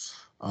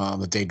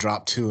 That they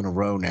dropped 2 in a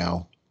row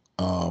now.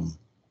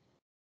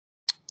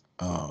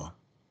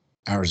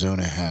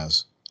 Arizona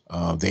has.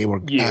 They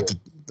were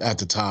at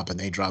the top, and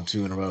they dropped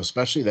 2 in a row,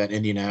 especially that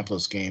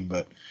Indianapolis game.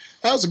 But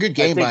that was a good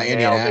game by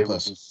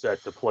Indianapolis. They would be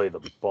set to play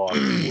the Bucks,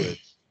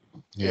 which,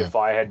 if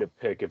I had to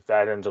pick, if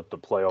that ends up the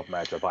playoff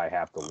matchup, I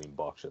have to lean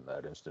Bucks in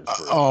that instance.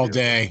 All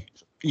day.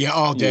 Yeah,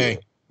 all day.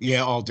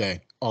 Yeah, all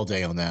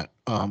day on that.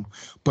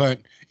 But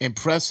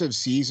impressive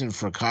season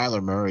for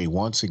Kyler Murray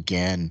once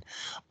again.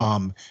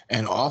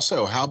 And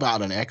also, how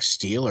about an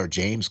ex-Steeler,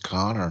 James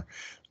Conner,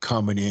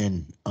 coming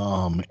in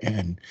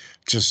and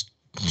just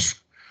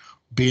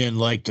being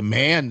like the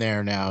man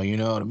there now, you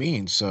know what I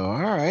mean? So,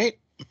 all right.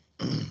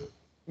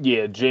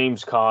 Yeah,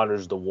 James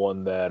Conner's the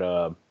one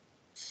that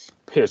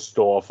pissed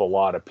off a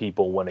lot of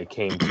people when it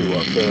came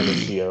to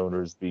fantasy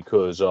owners,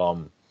 because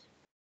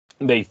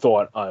they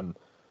thought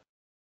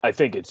I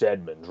think it's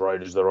Edmonds,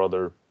 right? Is their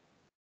other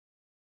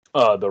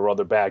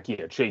back?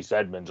 Yeah, Chase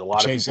Edmonds. A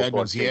lot of people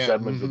thought Chase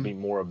Edmonds would be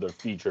more of their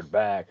featured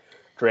back,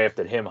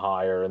 drafted him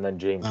higher, and then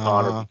James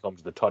Conner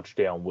becomes the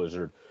touchdown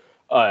wizard,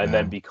 and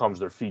then becomes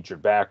their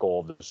featured back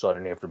all of a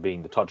sudden after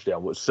being the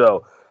touchdown wizard.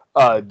 So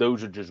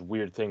those are just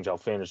weird things how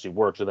fantasy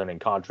works. And then in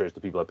contrast,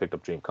 the people that picked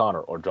up James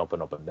Conner are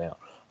jumping up and down.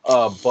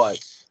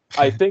 But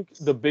I think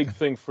the big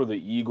thing for the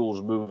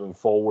Eagles moving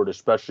forward,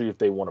 especially if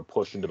they want to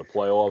push into the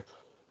playoffs,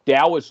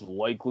 Dallas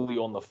likely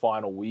on the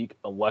final week,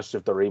 unless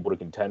if they're able to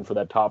contend for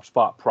that top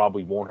spot,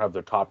 probably won't have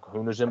their top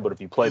kahunas in. But if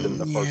you play them in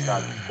the first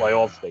round of the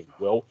playoffs, they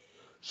will.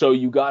 So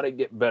you got to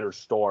get better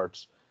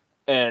starts.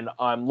 And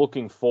I'm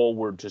looking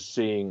forward to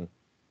seeing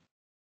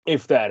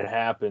if that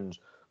happens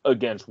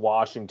against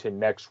Washington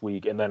next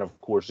week, and then, of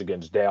course,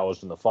 against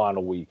Dallas in the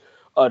final week,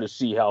 to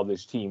see how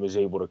this team is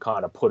able to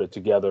kind of put it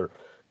together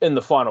in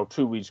the final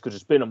 2 weeks, because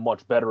it's been a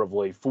much better of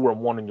late.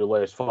 4-1 in your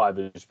last 5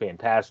 is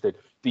fantastic.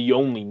 The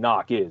only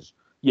knock is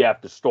you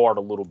have to start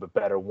a little bit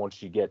better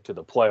once you get to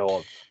the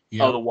playoffs.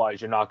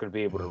 Otherwise, you're not going to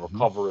be able to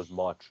recover as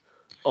much.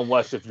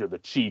 unless if you're the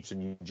Chiefs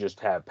and you just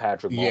have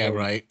Patrick Yeah, Mahomes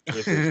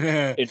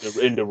right.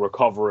 into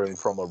recovering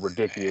from a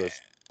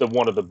ridiculous,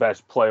 one of the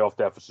best playoff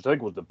deficits. I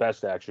think it was the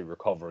best actually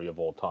recovery of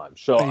all time.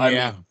 So I mean,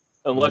 Yeah.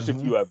 unless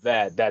if you have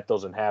that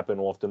doesn't happen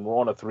often. We're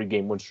on a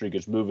 3-game win streak.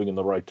 It's moving in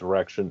the right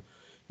direction.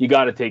 You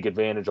got to take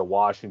advantage of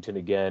Washington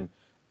again.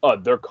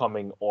 They're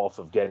coming off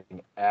of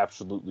getting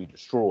absolutely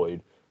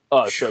destroyed.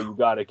 So you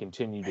got to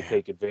continue to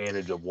take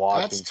advantage of That's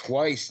Washington.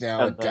 twice now.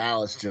 And And then,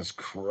 Dallas just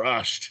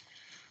crushed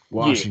yeah,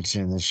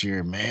 Washington this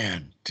year,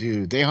 man.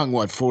 Dude, they hung,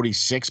 what,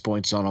 46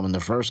 points on them in the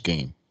first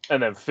game?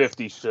 and then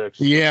 56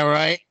 Yeah,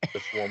 right.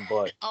 this one.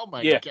 But Oh,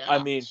 my yeah,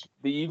 I mean, gosh.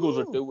 the Eagles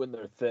are Woo. doing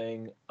their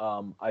thing.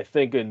 I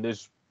think in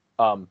this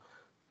um,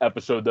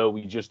 episode, though,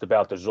 we just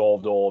about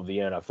dissolved all of the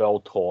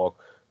NFL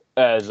talk,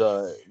 as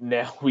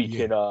now we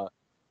Yeah. can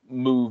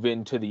move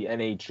into the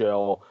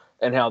NHL,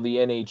 and how the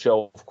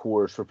NHL, of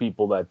course, for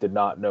people that did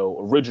not know,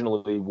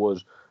 originally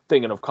was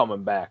thinking of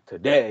coming back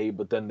today,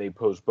 but then they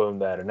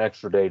postponed that an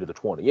extra day to the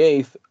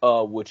 28th,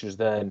 which is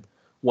then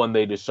when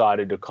they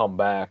decided to come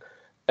back.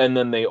 And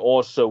then they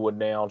also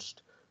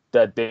announced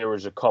that there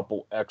was a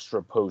couple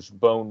extra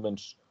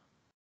postponements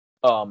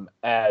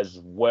as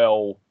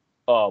well,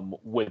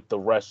 with the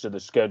rest of the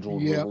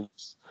scheduled Yep.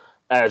 release,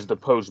 as the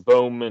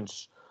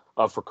postponements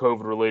for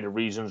COVID related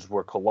reasons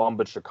were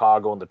Columbus,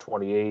 Chicago on the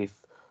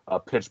 28th,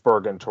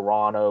 Pittsburgh and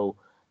Toronto,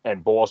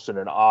 and Boston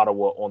and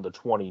Ottawa on the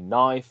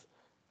 29th.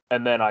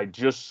 And then I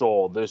just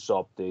saw this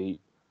update.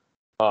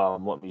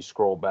 Let me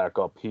scroll back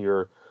up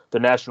here. The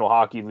National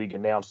Hockey League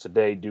announced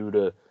today, due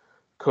to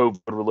COVID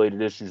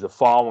related issues, the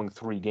following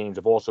 3 games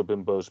have also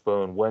been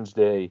postponed: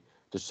 Wednesday,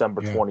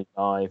 December Yeah.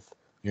 29th,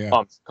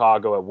 Yeah.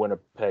 Chicago at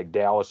Winnipeg,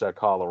 Dallas at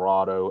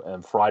Colorado,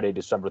 and Friday,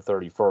 December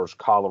 31st,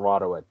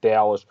 Colorado at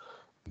Dallas.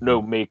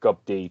 No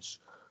makeup dates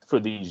for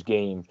these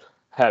games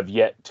have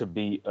yet to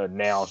be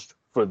announced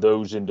for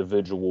those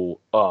individual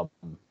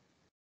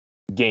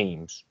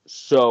games.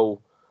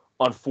 So,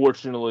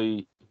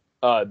 unfortunately,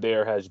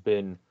 there has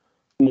been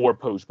more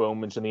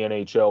postponements in the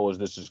NHL, as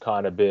this has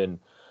kind of been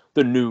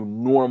the new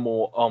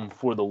normal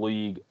for the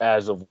league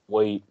as of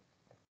late.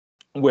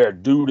 Where,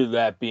 due to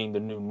that being the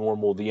new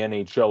normal, the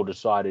NHL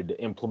decided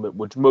to implement,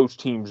 which most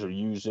teams are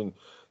using.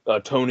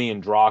 Tony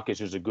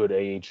Andrakis is a good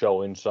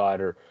AHL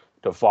insider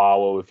to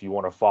follow if you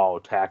want to follow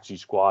taxi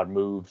squad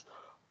moves.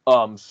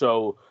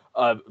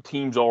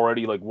 Teams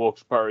already, like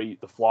Wilkes-Barre,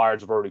 the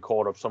Flyers have already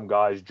called up some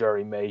guys,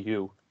 Jerry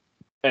Mayhew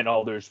and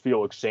others,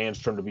 Felix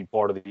Sandstrom, to be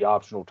part of the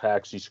optional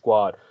taxi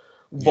squad.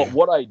 But Yeah.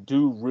 what I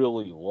do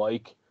really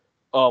like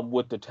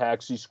with the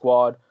taxi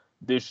squad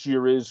this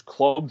year is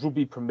clubs will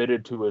be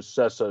permitted to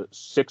assess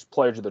 6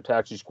 players of the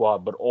taxi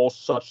squad, but all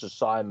such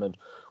assignments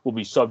will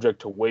be subject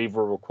to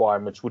waiver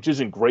requirements, which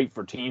isn't great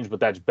for teams,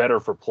 but that's better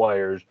for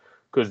players,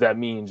 because that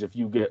means if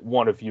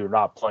you're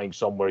not playing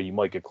somewhere, you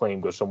might get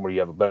claimed, go somewhere you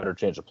have a better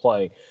chance of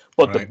playing.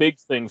 But the Right. big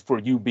thing for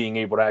you being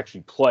able to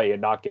actually play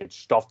and not get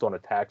stuffed on a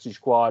taxi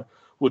squad,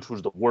 which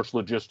was the worst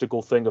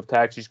logistical thing of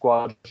taxi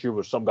squad this year,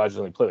 where some guys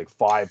only play like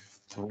 5,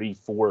 3,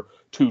 4,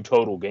 2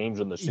 total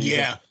games in the season,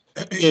 Yeah.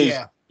 is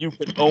Yeah. you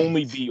can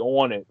only be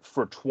on it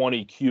for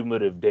 20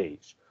 cumulative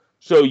days.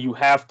 So you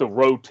have to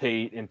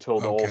rotate until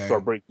the Okay.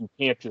 All-Star break. You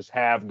can't just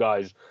have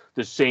guys,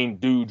 the same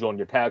dudes on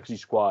your taxi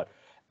squad.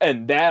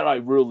 And that I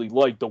really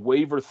like. The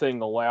waiver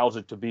thing allows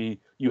it to be,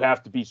 you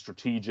have to be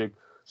strategic.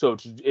 So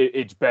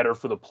it's better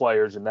for the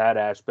players in that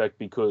aspect,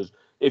 because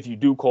if you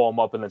do call them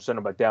up and then send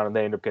them back down and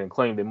they end up getting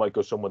claimed, they might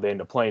go somewhere they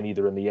end up playing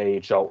either in the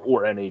AHL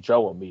or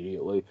NHL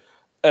immediately.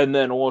 And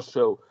then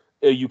also,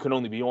 you can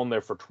only be on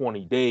there for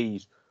 20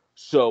 days.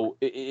 So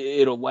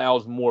it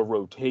allows more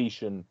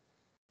rotation,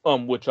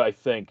 which I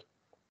think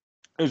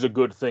is a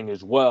good thing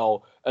as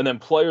well. And then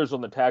players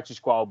on the taxi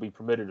squad will be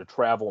permitted to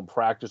travel and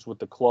practice with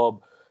the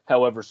club.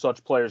 However,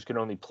 such players can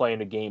only play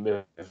in a game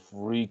if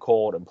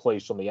recalled and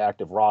placed on the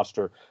active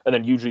roster. And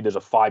then usually there's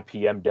a 5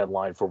 p.m.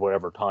 deadline for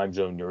whatever time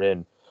zone you're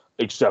in,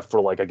 except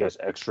for, like, I guess,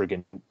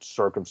 extravagant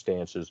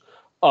circumstances,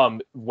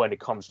 when it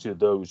comes to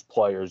those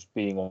players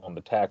being on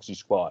the taxi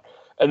squad.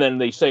 And then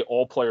they say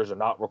all players are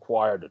not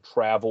required to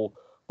travel,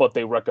 but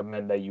they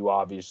recommend that you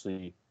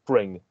obviously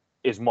bring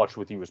as much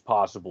with you as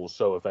possible.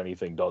 So if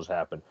anything does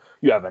happen,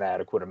 you have an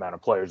adequate amount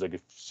of players. Like,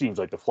 it seems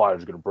like the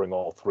Flyers are going to bring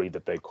all 3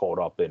 that they called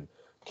up in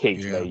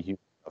Cage Yeah. Mayhew,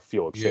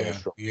 Felix Yeah.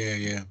 Sandstrom, Yeah.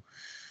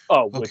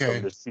 Yeah. with them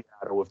Okay. to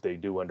Seattle if they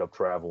do end up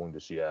traveling to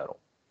Seattle,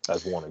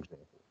 as one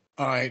example.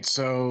 All right.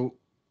 So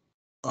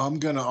I'm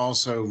going to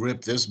also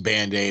rip this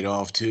Band-Aid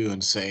off too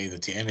and say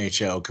that the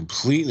NHL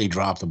completely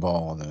dropped the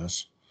ball on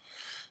this.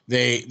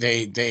 They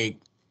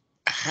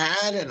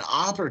had an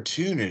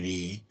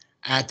opportunity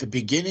at the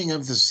beginning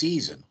of the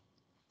season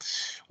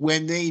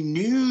when they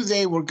knew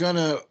they were going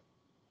to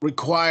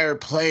require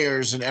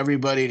players and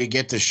everybody to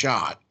get the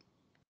shot,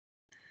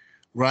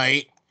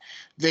 right?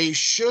 They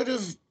should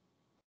have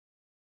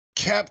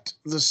kept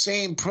the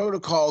same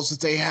protocols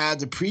that they had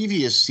the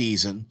previous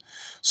season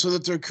so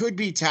that there could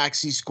be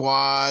taxi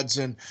squads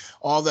and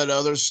all that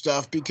other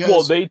stuff Well,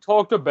 because they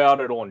talked about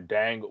it on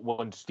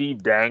when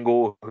Steve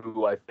Dangle,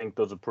 who I think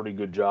does a pretty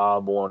good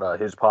job on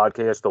his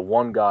podcast. The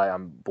one guy,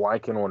 I'm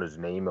blanking on his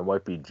name. It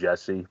might be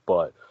Jesse,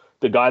 but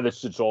the guy that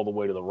sits all the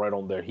way to the right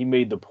on there, he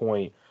made the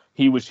point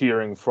he was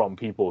hearing from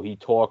people he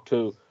talked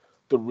to.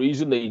 The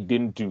reason they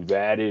didn't do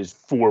that is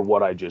for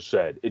what I just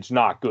said. It's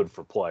not good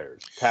for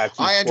players.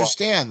 Taxi I squad.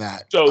 understand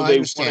that. So I they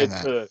understand wanted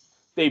that. to,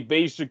 they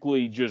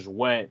basically just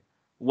went,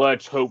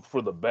 let's hope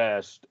for the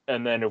best.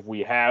 And then if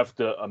we have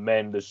to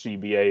amend the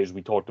CBA, as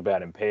we talked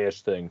about in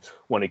past things,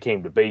 when it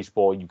came to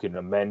baseball, you can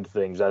amend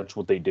things. That's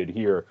what they did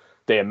here.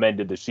 They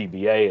amended the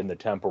CBA and the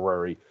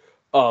temporary.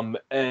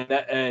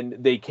 And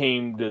they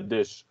came to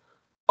this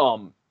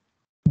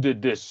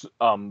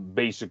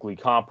basically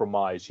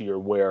compromise here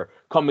where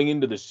coming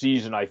into the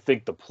season, I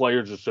think the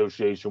Players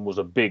Association was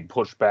a big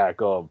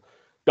pushback of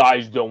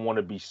guys don't want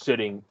to be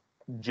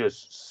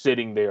just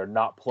sitting there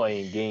not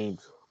playing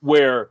games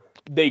where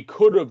they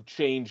could have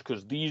changed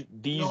because these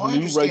No, I new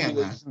understand that.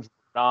 regulations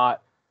were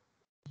not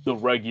the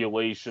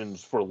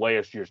regulations for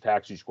last year's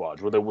taxi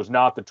squads, where there was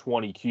not the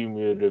 20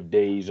 cumulative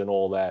days and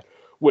all that,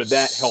 where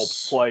that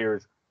helps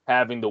players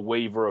having the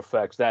waiver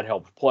effects, that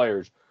helps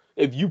players.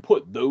 If you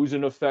put those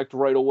in effect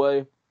right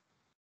away,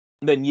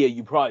 then yeah,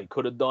 you probably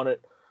could have done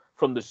it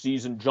from the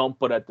season jump,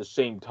 but at the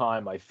same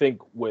time, I think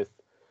with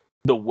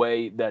the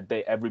way that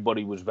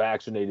everybody was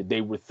vaccinated,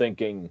 they were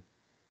thinking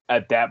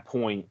at that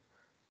point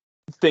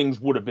things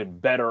would have been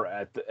better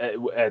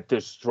at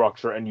this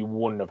structure, and you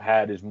wouldn't have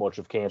had as much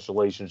of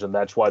cancellations, and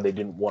that's why they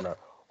didn't want to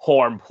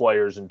harm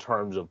players in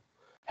terms of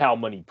how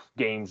many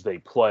games they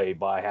play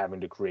by having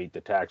to create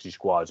the taxi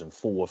squads in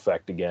full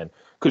effect again.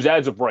 Because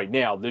as of right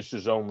now, this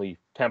is only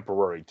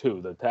temporary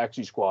too. The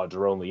taxi squads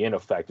are only in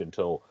effect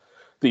until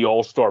the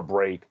All-Star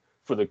break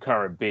for the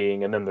current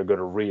being, and then they're going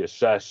to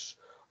reassess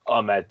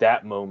at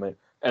that moment.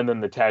 And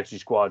then the taxi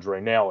squads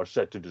right now are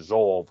set to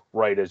dissolve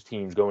right as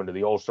teams go into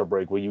the All-Star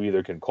break, where you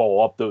either can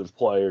call up those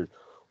players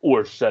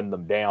or send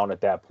them down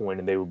at that point,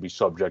 and they would be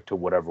subject to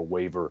whatever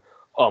waiver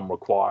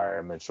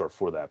requirements are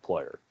for that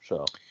player.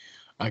 So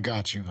I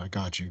got you. I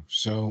got you.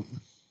 So,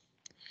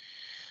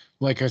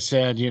 like I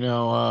said,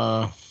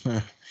 I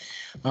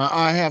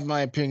have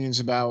my opinions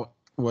about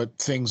what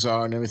things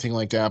are and everything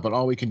like that, but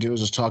all we can do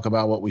is just talk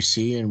about what we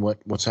see and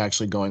what's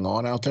actually going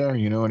on out there.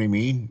 You know what I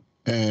mean?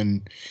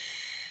 And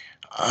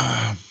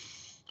uh,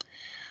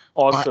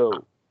 I also,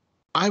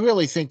 I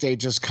really think they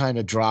just kind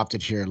of dropped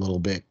it here a little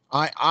bit.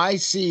 I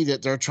see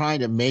that they're trying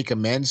to make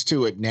amends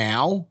to it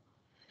now.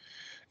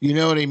 You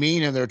know what I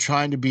mean? And they're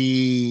trying to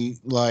be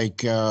like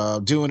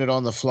doing it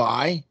on the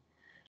fly.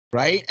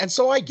 Right. And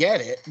so I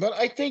get it. But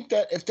I think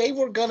that if they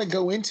were going to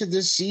go into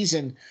this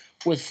season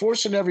with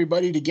forcing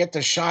everybody to get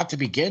the shot to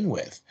begin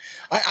with,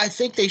 I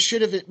think they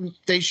should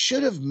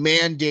have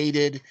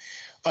mandated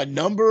a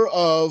number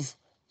of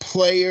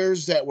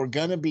players that were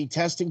going to be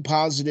testing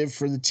positive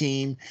for the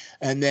team,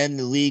 and then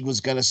the league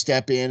was going to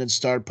step in and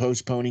start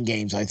postponing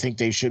games. I think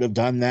they should have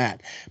done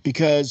that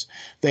because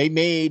they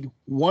made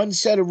one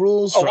set of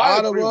rules for I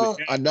agree with Ottawa,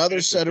 that. another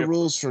That's a set of different.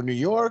 rules for New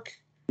York.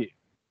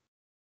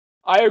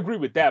 I agree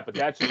with that, but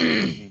that's a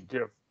completely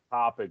different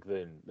topic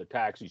than the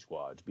taxi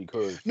squads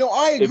because No,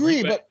 I if you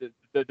agree, but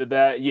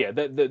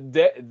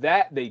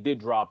that they did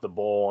drop the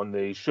ball and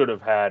they should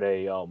have had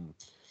a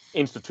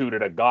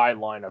instituted a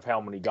guideline of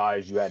how many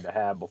guys you had to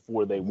have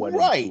before they went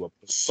right. into a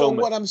So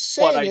postponement. what I'm But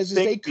saying I is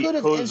they think could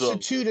have because of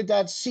instituted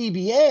that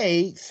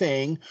CBA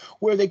thing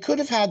where they could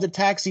have had the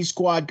taxi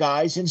squad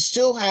guys and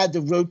still had the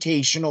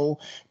rotational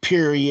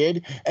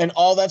period and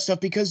all that stuff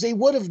because they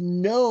would have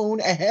known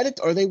ahead of,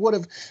 or they would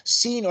have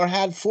seen or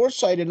had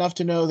foresight enough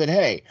to know that,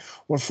 hey,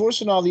 we're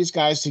forcing all these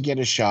guys to get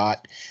a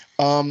shot.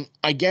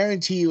 I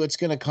guarantee you it's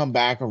going to come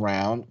back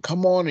around.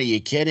 Come on, are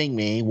you kidding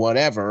me?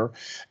 Whatever.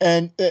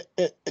 And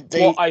well,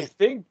 they I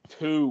think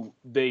too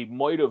they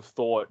might have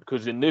thought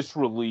because in this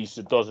release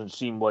it doesn't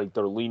seem like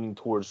they're leaning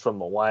towards from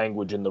the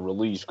language in the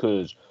release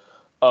because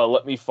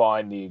let me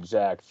find the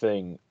exact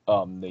thing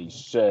they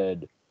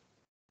said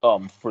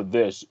for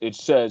this. It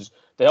says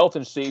the health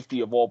and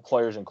safety of all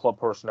players and club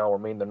personnel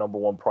remain the number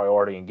one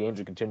priority, and games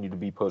will continue to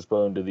be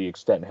postponed to the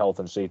extent health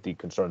and safety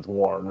concerns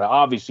warrant. Now,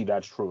 obviously,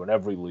 that's true in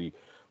every league,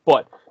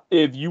 but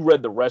if you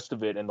read the rest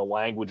of it in the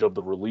language of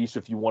the release,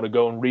 if you want to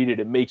go and read it,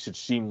 it makes it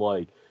seem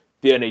like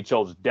the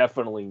NHL is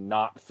definitely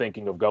not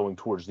thinking of going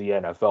towards the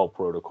NFL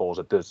protocols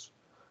at this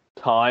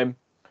time.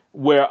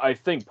 Where I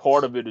think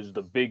part of it is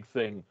the big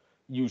thing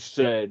you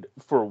said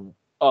for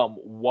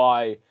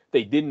why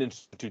they didn't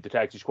institute the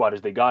taxi squad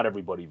is they got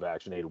everybody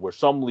vaccinated, where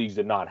some leagues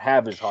did not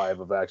have as high of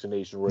a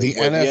vaccination rate. the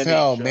Where the NFL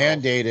NHL,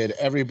 mandated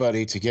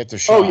everybody to get the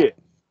oh shot. yeah,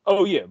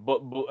 oh yeah,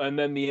 but and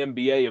then the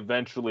NBA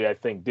eventually I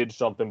think did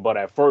something, but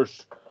at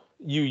first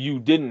you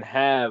didn't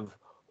have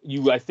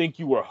I think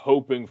you were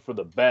hoping for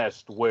the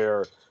best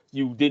where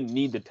you didn't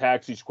need the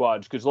taxi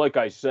squads because like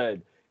I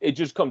said, it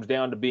just comes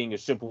down to being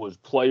as simple as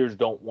players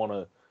don't want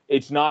to.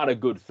 it's not a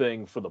good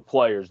thing for the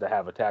players to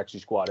have a taxi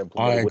squad I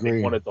implemented when they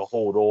agree. wanted to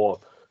hold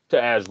off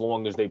to as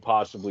long as they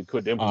possibly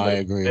could I implement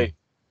it. agree.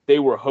 They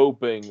were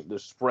hoping the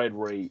spread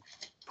rate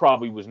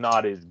probably was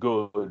not as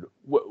good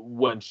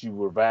once you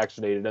were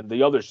vaccinated. And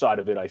the other side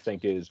of it, I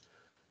think, is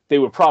they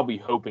were probably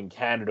hoping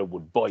Canada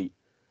would bite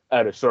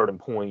at a certain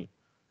point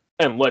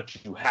and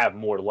let you have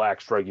more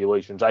lax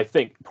regulations. I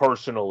think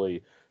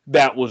personally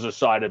that was a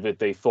side of it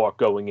they thought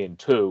going in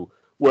too,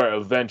 where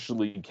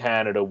eventually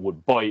Canada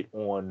would bite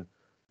on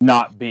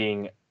not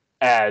being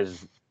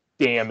as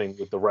damning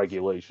with the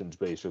regulations,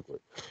 basically.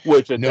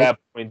 Which at Nope. that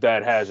point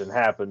that hasn't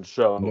happened.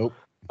 So Nope.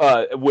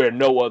 where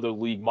no other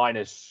league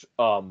minus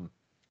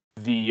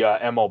the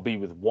MLB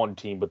with one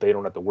team, but they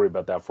don't have to worry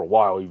about that for a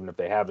while, even if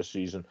they have a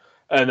season.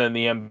 And then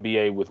the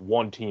NBA with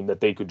one team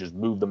that they could just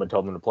move them and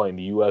tell them to play in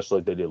the U.S.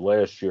 like they did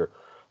last year.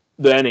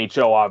 The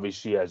NHL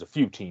obviously has a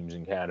few teams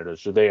in Canada,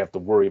 so they have to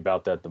worry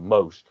about that the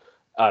most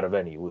out of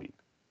any league.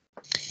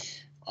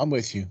 I'm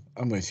with you.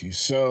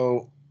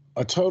 So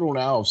a total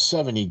now of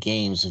 70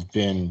 games have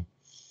been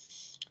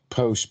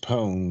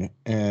postponed,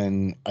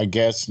 and I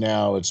guess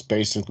now it's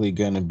basically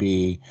going to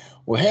be,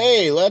 well,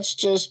 hey, let's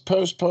just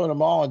postpone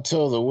them all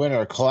until the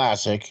Winter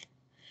Classic,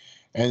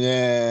 and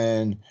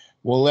then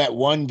we'll let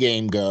one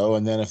game go,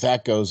 and then if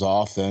that goes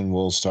off, then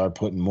we'll start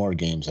putting more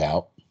games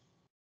out.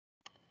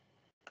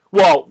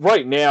 Well,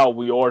 right now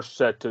we are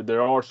set to.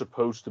 There are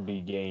supposed to be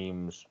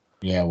games.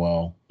 Yeah,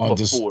 well, on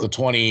this the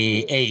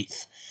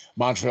 28th,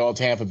 Montreal,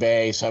 Tampa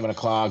Bay,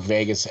 7:00,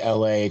 Vegas,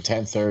 LA,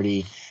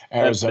 10:30,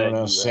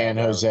 Arizona, San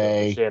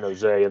Jose,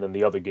 and then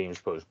the other games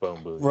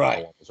postponed.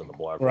 Right. In the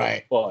black.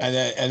 Right.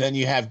 And then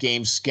you have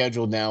games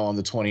scheduled now on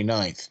the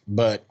 29th.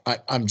 But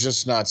I'm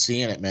just not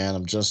seeing it,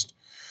 man.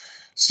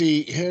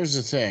 Here's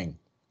the thing.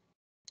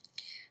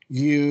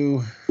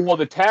 Well,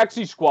 the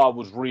taxi squad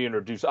was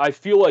reintroduced. I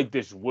feel like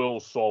this will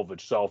solve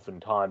itself in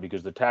time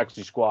because the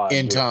taxi squad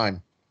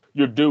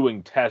you're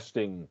doing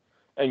testing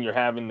and you're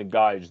having the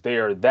guys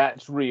there.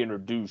 That's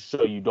reintroduced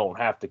so you don't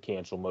have to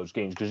cancel most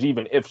games. Because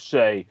even if,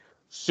 say,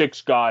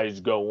 6 guys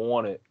go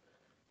on it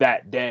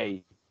that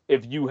day,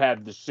 if you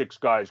have the 6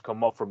 guys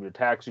come up from your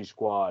taxi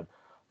squad,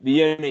 the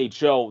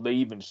NHL, they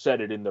even said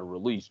it in the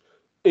release,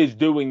 is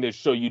doing this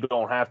so you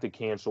don't have to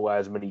cancel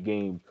as many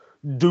games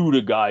due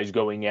to guys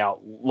going out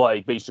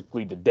like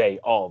basically the day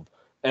of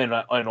and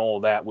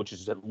all that, which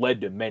has led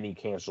to many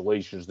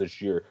cancellations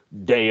this year,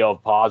 day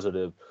of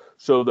positive.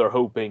 So they're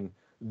hoping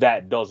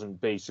that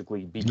doesn't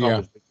basically become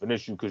as big of an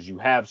issue because you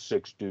have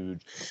 6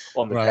 dudes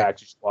on the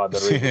taxi squad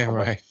that are able to come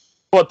right.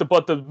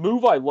 But the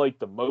move I like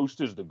the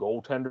most is the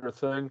goaltender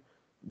thing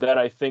that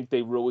I think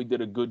they really did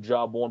a good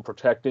job on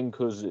protecting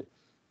because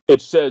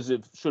it says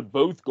should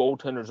both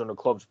goaltenders on the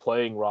club's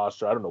playing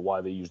roster, I don't know why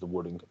they use the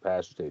word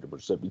incapacitated, but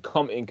it said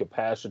become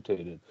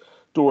incapacitated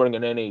during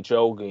an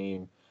NHL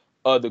game,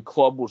 the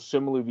club will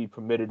similarly be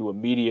permitted to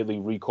immediately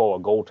recall a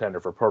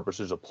goaltender for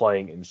purposes of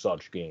playing in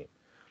such game.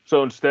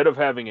 So instead of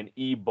having an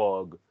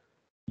e-bug,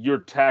 your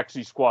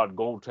taxi squad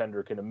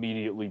goaltender can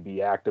immediately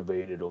be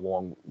activated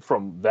along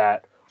from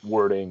that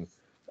wording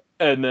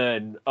and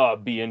then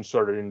be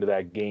inserted into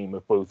that game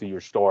if both of your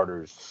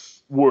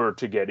starters were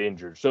to get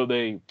injured. So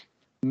they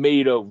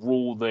made a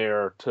rule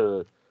there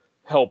to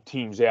help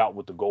teams out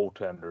with the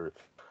goaltender.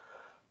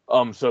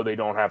 So they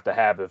don't have to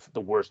have, if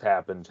the worst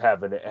happens,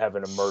 have an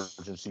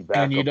emergency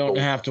backup. And you don't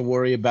have to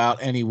worry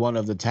about any one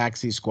of the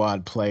taxi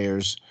squad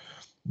players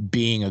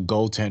being a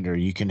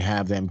goaltender. You can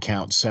have them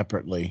count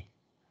separately.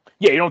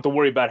 Yeah, you don't have to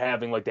worry about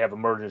having like they have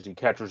emergency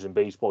catchers in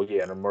baseball.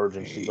 Yeah, an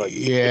emergency if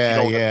you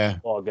don't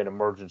have an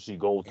emergency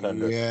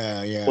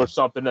goaltender. Or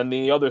something. And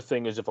the other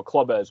thing is if a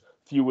club has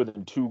fewer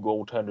than 2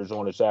 goaltenders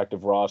on its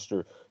active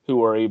roster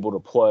who are able to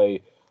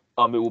play,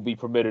 it will be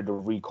permitted to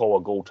recall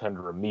a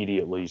goaltender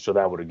immediately. So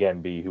that would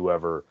again be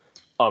whoever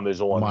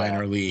is on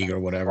minor league or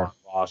whatever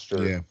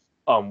roster.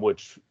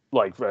 Which,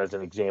 like as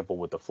an example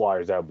with the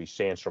Flyers, that would be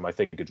Sandstrom. I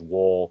think it's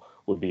Wall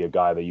would be a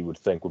guy that you would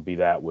think would be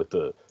that. With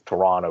the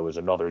Toronto is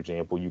another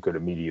example. You could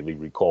immediately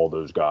recall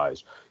those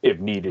guys if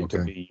needed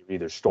to be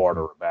either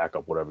starter or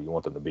backup, whatever you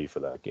want them to be for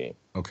that game.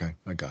 Okay,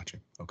 I got you.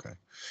 Okay.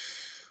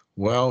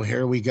 Well,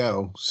 here we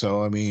go.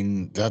 So, I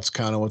mean, that's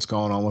kind of what's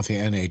going on with the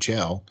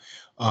NHL.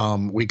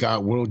 We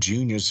got World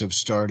Juniors have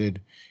started,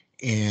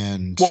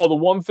 and well, the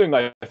one thing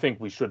I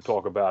think we should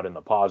talk about in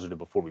the positive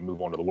before we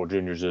move on to the World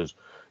Juniors is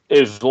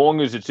as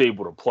long as it's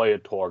able to play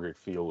at target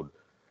field,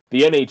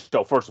 the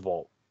NHL, first of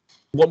all,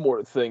 one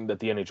more thing that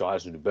the NHL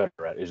has to do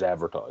better at is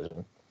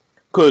advertising.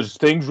 Because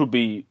things would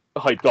be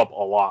hyped up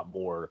a lot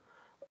more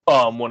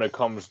when it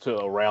comes to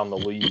around the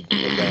league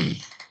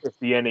if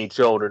the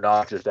NHL did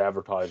not just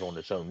advertise on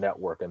its own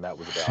network, and that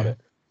was about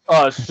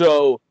it.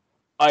 So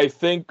I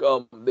think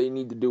they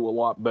need to do a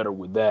lot better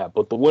with that.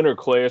 But the Winter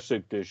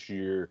Classic this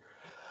year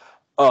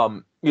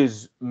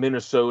is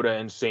Minnesota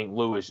and St.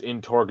 Louis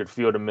in Target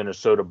Field in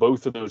Minnesota.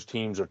 Both of those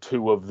teams are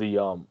 2 of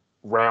the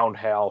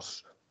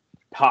roundhouse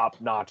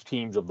top-notch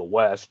teams of the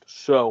West.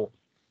 So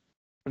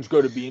it's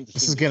going to be interesting.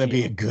 This is going to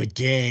be a good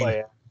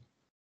game.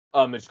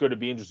 It's going to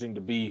be interesting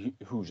to be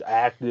who's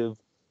active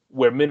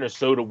where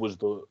Minnesota was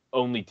the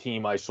only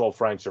team I saw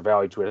Frank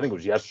Cervalli tweet. I think it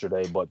was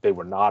yesterday, but they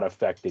were not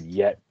affected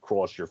yet.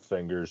 Cross your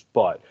fingers.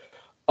 But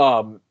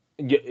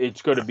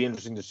it's going to be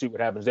interesting to see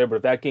what happens there. But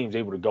if that game's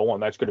able to go on,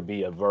 that's going to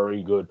be a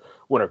very good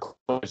Winter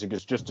Classic.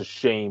 It's just a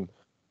shame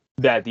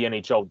that the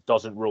NHL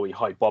doesn't really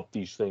hype up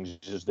these things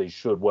as they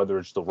should, whether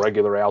it's the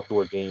regular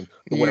outdoor game,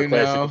 the Winter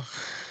Classic,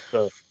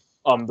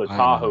 the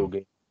Tahoe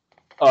game.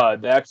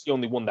 That's the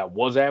only one that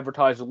was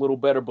advertised a little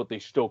better, but they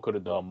still could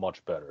have done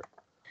much better.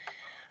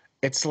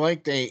 It's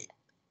like they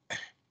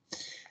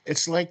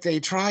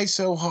try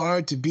so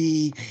hard to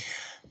be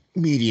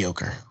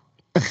mediocre.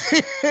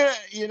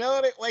 You know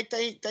what?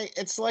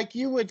 It's like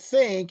you would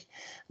think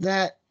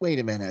that, wait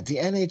a minute, the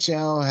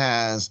NHL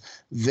has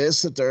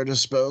this at their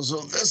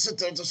disposal,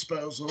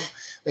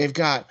 They've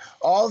got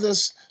all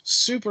this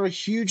super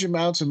huge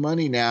amounts of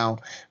money now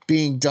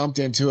being dumped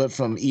into it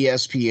from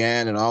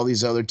ESPN and all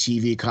these other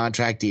TV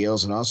contract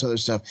deals and all this other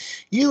stuff.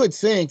 You would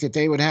think that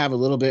they would have a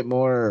little bit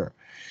more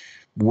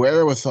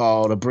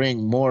wherewithal to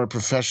bring more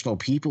professional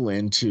people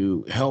in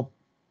to help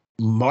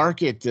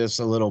market this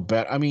a little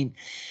bit. I mean,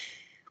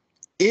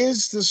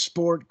 is the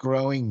sport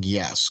growing?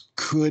 Yes.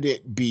 Could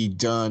it be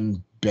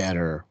done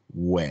better?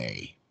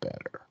 Way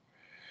better.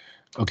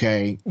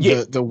 Okay.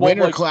 Yeah, The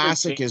Winter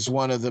Classic is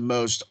one of the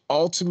most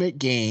ultimate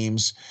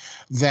games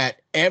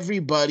that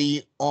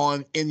everybody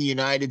in the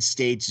United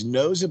States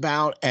knows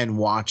about and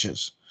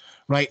watches,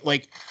 right?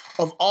 Like,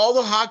 of all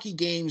the hockey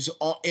games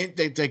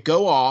that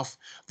go off,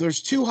 there's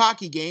two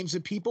hockey games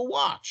that people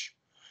watch.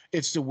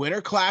 It's the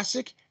Winter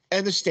Classic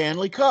and the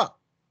Stanley Cup.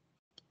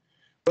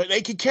 But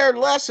they could care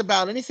less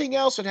about anything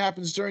else that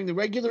happens during the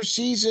regular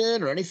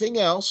season or anything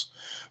else.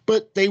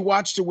 But they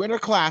watch the Winter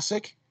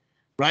Classic,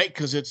 right?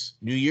 Because it's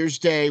New Year's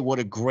Day. What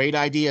a great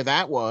idea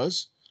that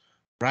was,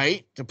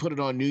 right? To put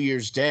it on New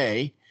Year's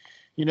Day.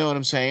 You know what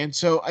I'm saying?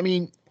 So, I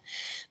mean,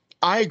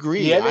 I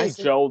agree. The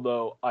NHL,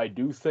 though, I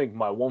do think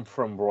my one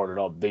friend brought it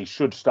up. They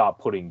should stop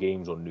putting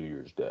games on New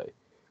Year's Day.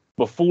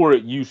 Before,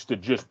 it used to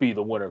just be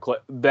the Winter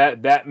Classic.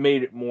 That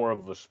made it more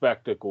of a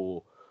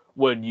spectacle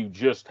when you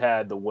just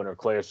had the Winter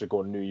Classic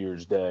on New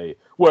Year's Day.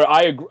 Where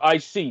I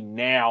see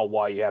now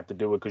why you have to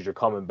do it, because you're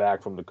coming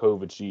back from the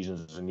COVID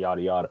seasons and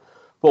yada yada.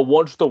 But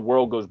once the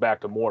world goes back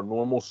to more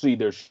normalcy,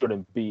 there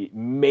shouldn't be,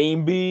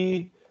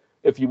 maybe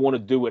if you want to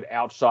do it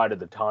outside of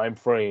the time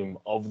frame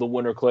of the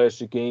Winter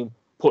Classic game,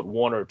 put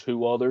one or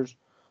two others,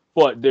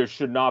 but there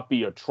should not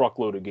be a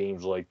truckload of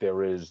games like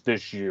there is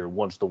this year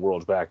once the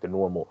world's back to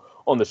normal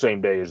on the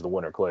same day as the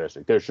Winter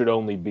Classic. There should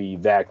only be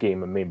that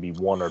game and maybe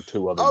one or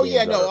two other games. Oh,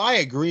 yeah, no, I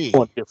agree.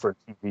 On different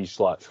TV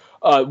slots.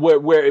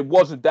 Where it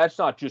wasn't, that's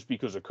not just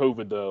because of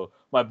COVID, though.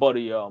 My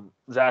buddy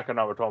Zach and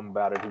I were talking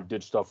about it, who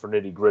did stuff for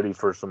Nitty Gritty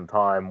for some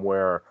time,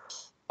 where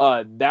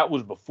that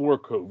was before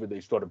COVID. They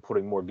started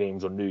putting more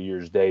games on New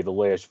Year's Day the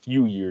last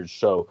few years.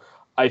 So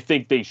I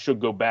think they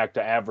should go back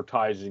to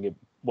advertising it.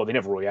 Well, they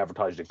never really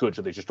advertised it good,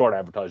 so they should start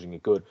advertising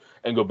it good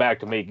and go back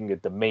to making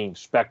it the main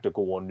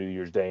spectacle on New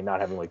Year's Day, not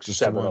having like just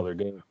 7 other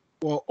games.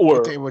 Well,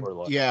 what they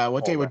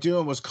were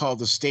doing was called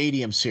the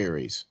Stadium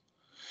Series.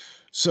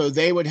 So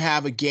they would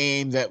have a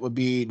game that would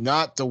be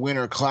not the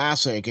Winter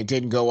Classic. It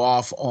didn't go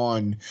off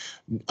on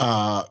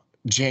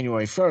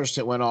January 1st.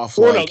 It went off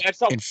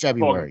in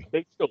February.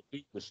 They still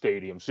beat the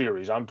Stadium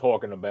Series. I'm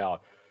talking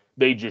about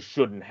they just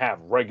shouldn't have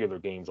regular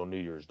games on New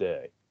Year's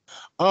Day.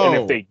 Oh.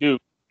 And if they do,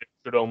 it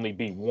should only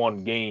be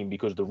one game,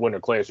 because the Winter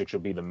Classic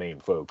should be the main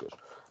focus.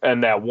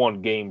 And that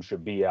one game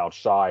should be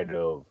outside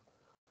of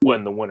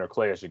when the Winter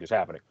Classic is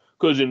happening.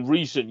 Because in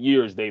recent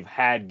years, they've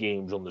had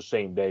games on the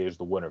same day as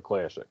the Winter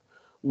Classic,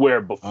 where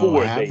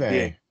before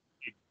it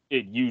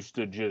used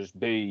to just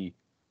be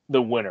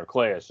the Winter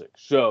Classic.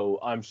 So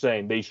I'm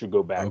saying they should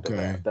go back to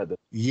that.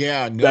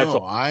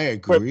 I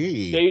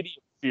agree. Stadium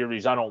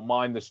Series, I don't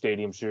mind the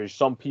Stadium Series.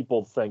 Some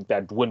people think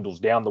that dwindles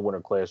down the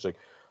Winter Classic.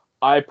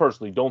 I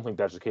personally don't think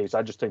that's the case.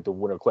 I just think the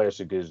Winter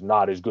Classic is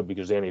not as good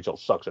because the NHL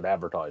sucks at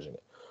advertising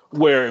it.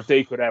 Where if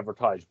they could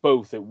advertise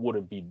both, it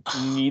wouldn't be,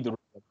 neither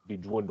would be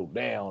dwindled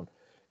down.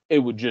 It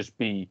would just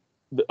be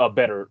a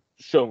better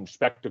shown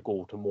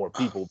spectacle to more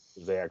people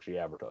because they actually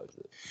advertised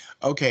it.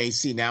 Okay,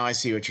 see, now I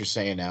see what you're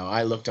saying now.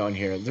 I looked on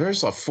here.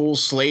 There's a full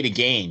slate of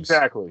games.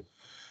 Exactly.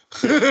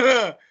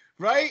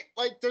 Right?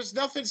 Like, there's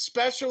nothing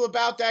special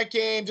about that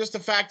game, just the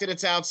fact that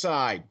it's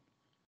outside.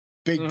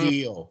 Big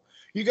deal.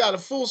 You got a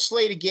full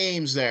slate of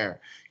games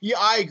there. Yeah,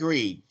 I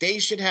agree. They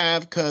should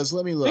have, because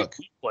let me look.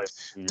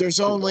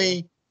 There's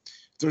only,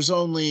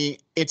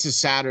 it's a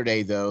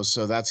Saturday, though,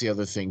 so that's the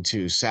other thing,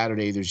 too.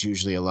 Saturday, there's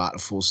usually a lot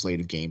of full slate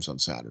of games on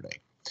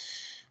Saturday.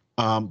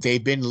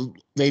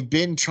 They've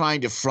been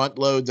trying to front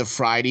load the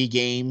Friday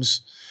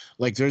games.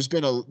 Like, there's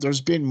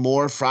been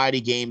more Friday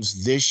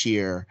games this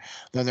year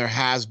than there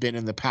has been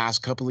in the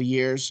past couple of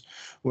years,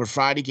 where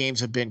Friday games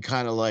have been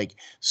kind of like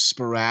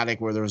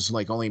sporadic, where there's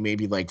like only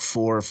maybe like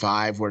 4 or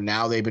 5, where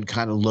now they've been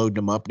kind of loading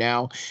them up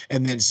now.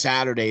 And then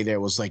Saturday,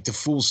 there was like the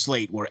full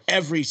slate where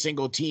every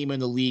single team in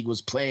the league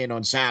was playing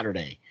on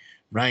Saturday,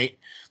 right?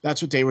 That's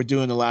what they were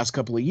doing the last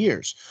couple of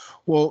years.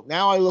 Well,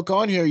 now I look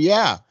on here.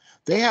 Yeah,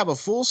 they have a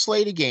full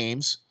slate of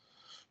games.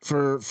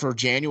 for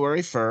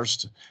January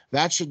 1st.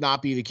 That should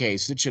not be the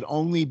case. It should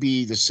only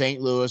be the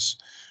St. Louis,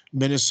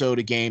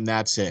 Minnesota game.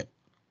 That's it.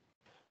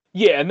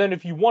 Yeah, and then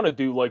if you want to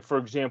do, like, for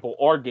example,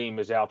 our game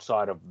is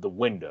outside of the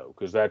window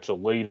because that's a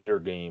later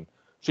game.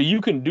 So you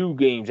can do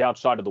games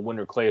outside of the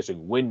Winter Classic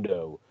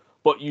window,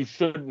 but you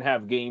shouldn't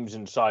have games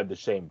inside the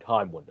same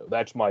time window.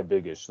 That's my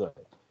biggest thing.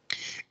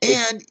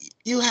 And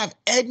you have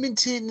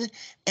Edmonton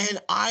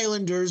and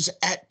Islanders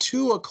at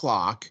 2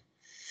 o'clock.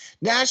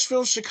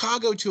 Nashville,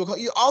 Chicago, 2 o'clock.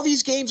 All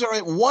these games are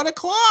at 1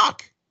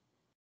 o'clock.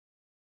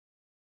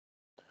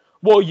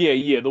 Well,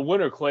 yeah. The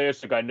Winter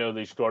Classic, I know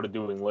they started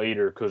doing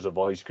later because of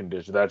ice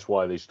conditions. That's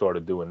why they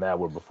started doing that,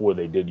 where before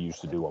they did used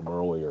to do them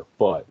earlier.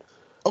 But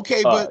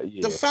okay, but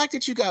yeah. the fact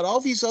that you got all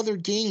these other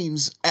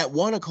games at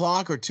 1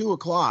 o'clock or 2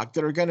 o'clock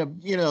that are going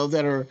to,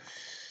 that are.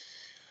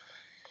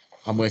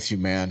 I'm with you,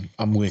 man.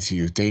 I'm with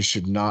you. They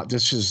should not.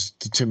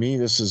 To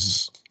me,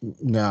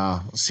 no.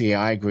 See,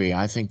 I agree.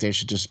 I think they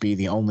should just be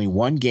the only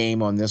one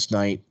game on this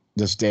night,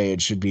 this day.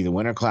 It should be the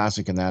Winter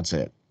Classic, and that's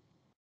it.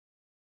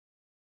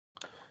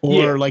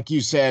 Or, like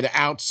you said,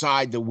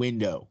 outside the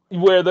window.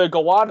 Where a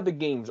lot of the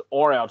games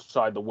are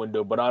outside the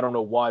window, but I don't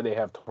know why they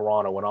have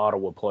Toronto and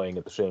Ottawa playing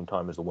at the same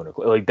time as the Winter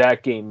Classic. Like,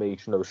 that game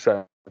makes no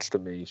sense to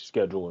me,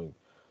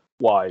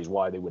 scheduling-wise,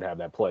 why they would have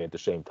that play at the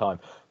same time.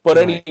 But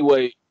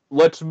anyway,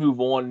 let's move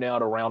on now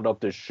to round up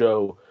this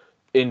show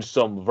in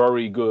some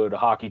very good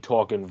hockey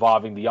talk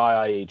involving the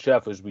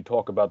IIHF as we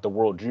talk about the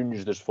World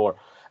Juniors this far.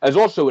 As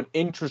also an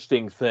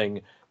interesting thing,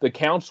 the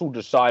council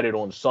decided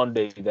on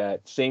Sunday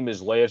that, same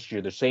as last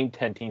year, the same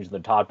 10 teams in the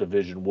top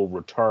division will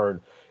return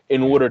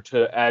in order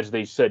to, as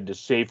they said, to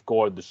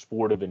safeguard the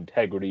sportive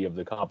integrity of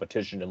the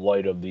competition in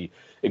light of the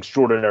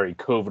extraordinary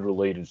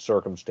COVID-related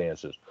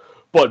circumstances.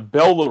 But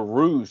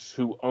Belarus,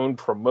 who owned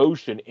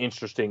promotion,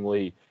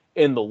 interestingly,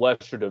 in the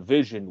lesser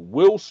division,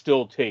 will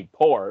still take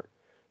part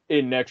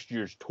in next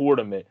year's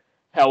tournament.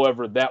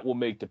 However, that will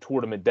make the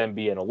tournament then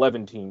be an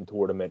 11-team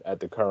tournament at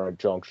the current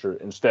juncture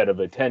instead of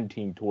a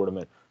 10-team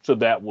tournament. So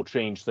that will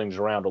change things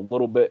around a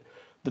little bit.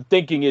 The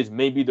thinking is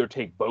maybe they'll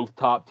take both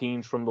top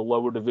teams from the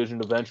lower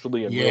division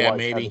eventually and realize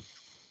maybe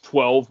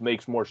 12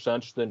 makes more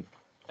sense than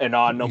an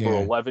odd number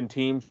 11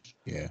 teams.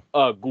 Yeah.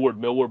 Gord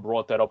Miller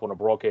brought that up on a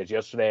broadcast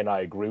yesterday, and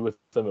I agree with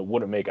him. It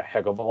wouldn't make a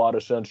heck of a lot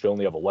of sense to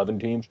only have 11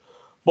 teams,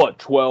 but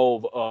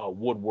 12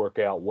 would work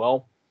out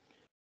well.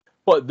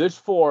 But this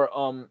far,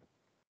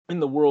 in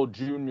the World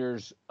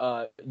Juniors,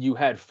 you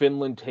had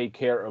Finland take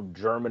care of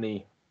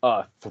Germany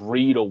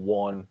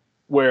 3-1,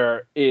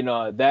 where in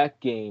that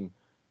game,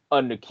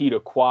 Nikita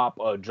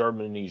Kwap,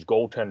 Germany's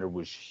goaltender,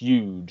 was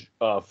huge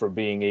for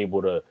being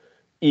able to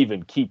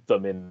even keep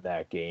them in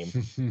that game,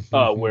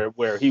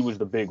 where he was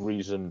the big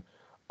reason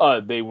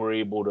they were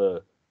able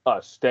to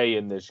stay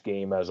in this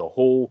game as a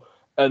whole.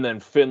 And then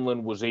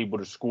Finland was able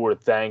to score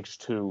thanks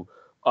to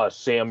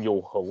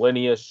Samuel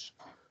Helenius,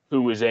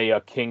 who is a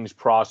Kings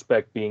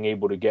prospect, being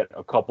able to get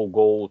a couple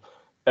goals,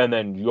 and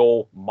then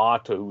Joel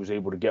Mata, who was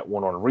able to get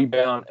one on a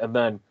rebound, and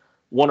then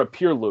one of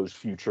Pirlo's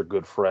future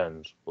good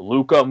friends,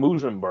 Luka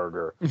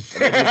Musenberger.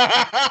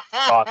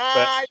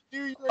 I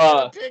knew you were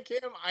going to pick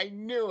him. I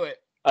knew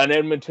it. An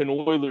Edmonton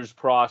Oilers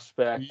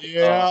prospect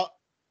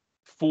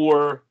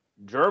for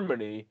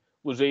Germany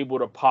was able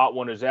to pot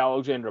one as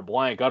Alexander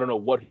Blank. I don't know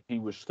what he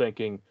was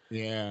thinking.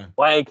 Yeah.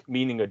 Blank,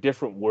 meaning a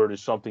different word,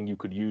 is something you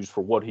could use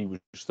for what he was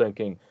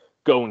thinking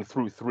going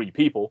through three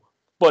people.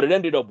 But it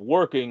ended up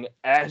working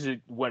as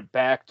it went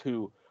back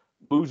to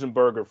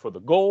Musenberger for the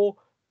goal,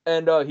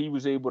 and he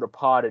was able to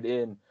pot it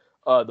in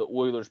the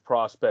Oilers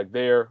prospect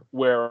there,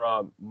 where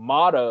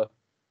Mata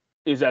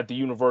is at the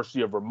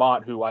University of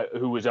Vermont,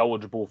 who is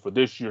eligible for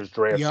this year's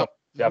draft. Yep.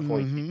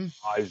 Definitely keep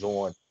eyes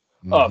on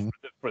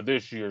for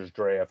this year's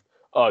draft.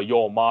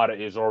 Joel Mata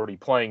is already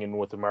playing in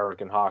North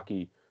American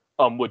hockey,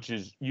 which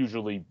is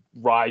usually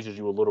rises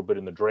you a little bit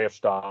in the draft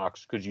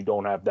stocks because you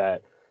don't have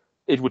that,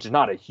 which is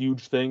not a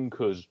huge thing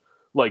because,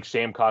 like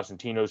Sam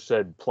Cosentino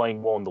said,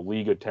 playing well in the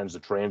Liga tends to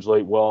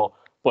translate well,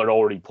 but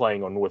already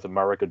playing on North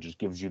America just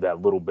gives you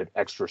that little bit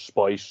extra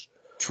spice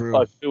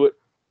to it.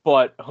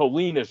 But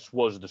Helenius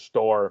was the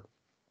star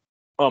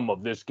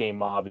of this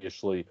game,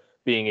 obviously,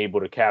 being able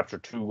to capture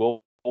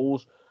 2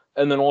 goals.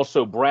 And then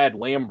also Brad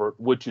Lambert,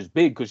 which is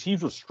big because he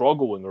was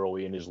struggling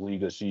early in his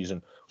Liga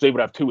season, was able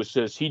to have 2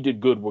 assists. He did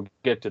good. We'll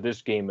get to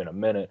this game in a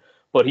minute.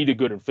 But he did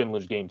good in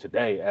Finland's game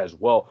today as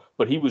well.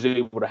 But he was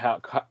able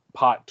to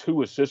pot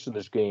 2 assists in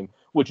this game,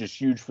 which is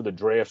huge for the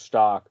draft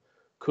stock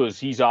because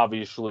he's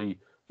obviously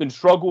been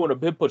struggling a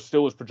bit, but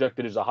still is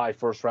projected as a high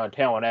first-round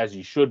talent, as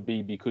he should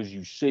be, because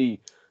you see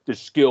the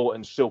skill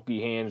and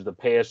silky hands, the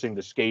passing,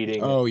 the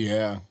skating. Oh,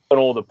 yeah. And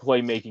all the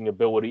playmaking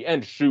ability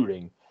and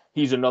shooting.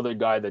 He's another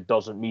guy that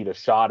doesn't need a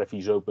shot if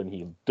he's open,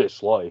 he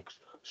dislikes.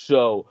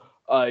 So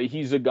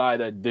he's a guy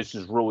that this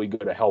is really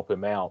going to help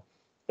him out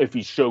if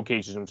he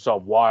showcases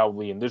himself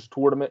wildly in this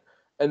tournament.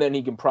 And then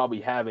he can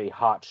probably have a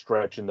hot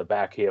stretch in the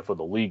back half of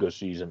the Liga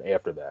season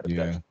after that.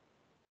 Yeah.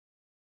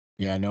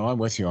 Yeah, no, I'm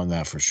with you on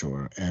that for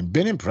sure. And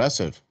been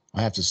impressive,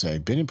 I have to say.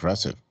 Been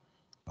impressive.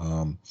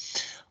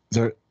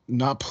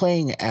 not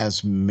playing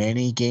as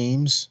many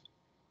games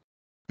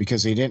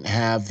because they didn't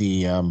have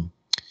the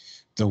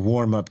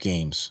warm-up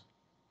games.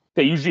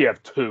 They usually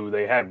have two.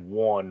 They had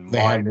one. They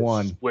had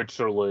one.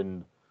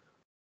 Switzerland,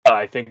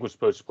 I think, was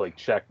supposed to play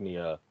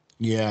Czechia.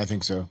 Yeah, I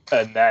think so.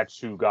 And that's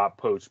who got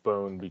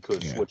postponed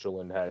because Yeah.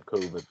 Switzerland had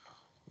COVID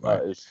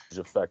Right. issues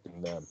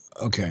affecting them.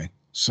 Okay.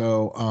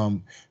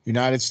 So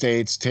United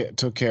States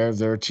took care of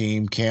their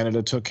team.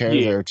 Canada took care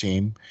of their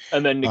team.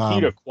 And then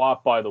Nikita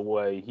Klopp, by the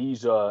way,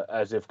 he's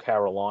as if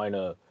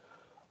Carolina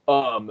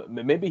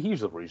maybe he's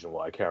the reason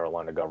why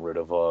Carolina got rid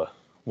of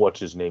what's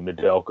his name,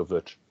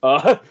 Nedeljkovic.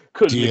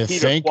 Because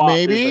Nikita Klopp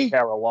is a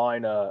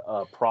Carolina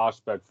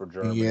prospect for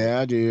Germany.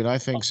 Yeah, dude, I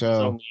think so.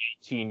 He's only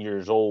 18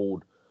 years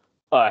old,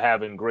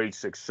 having great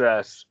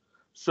success.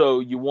 So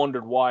you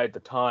wondered why at the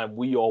time,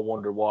 we all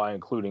wondered why,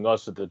 including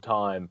us at the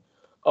time,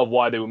 of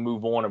why they would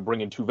move on and bring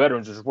in two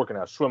veterans. It's working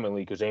out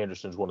swimmingly because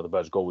Anderson's one of the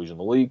best goalies in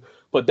the league.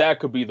 But that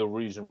could be the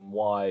reason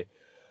why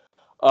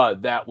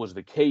that was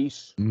the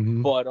case.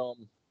 Mm-hmm. But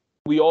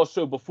we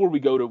also, before we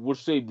go to, we'll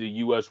save the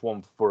U.S.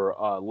 one for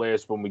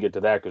last when we get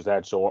to that because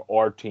that's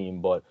our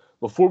team. But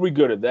before we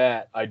go to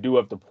that, I do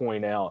have to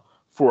point out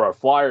for our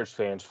Flyers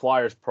fans,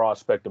 Flyers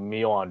prospect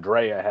Emil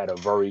Andrea had a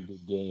very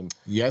good game.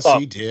 Yes,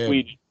 he did.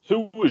 Sweden,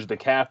 who was the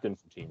captain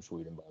for Team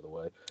Sweden, by the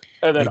way.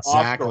 And then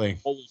exactly.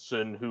 Oscar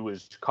Olsen, who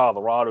is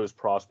Colorado's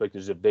prospect,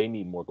 as if they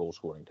need more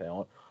goal-scoring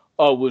talent,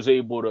 was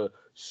able to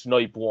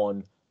snipe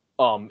one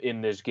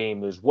in this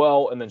game as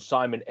well. And then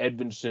Simon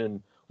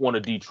Edvinsson, one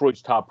of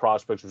Detroit's top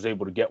prospects, was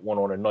able to get one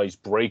on a nice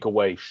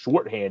breakaway,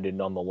 shorthanded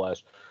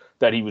nonetheless,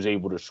 that he was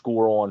able to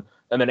score on.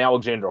 And then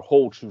Alexander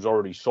Holtz, who's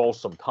already saw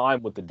some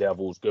time with the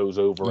Devils, goes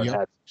over and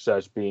had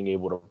success being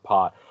able to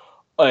pot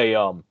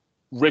a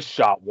wrist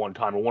shot one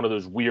time, or one of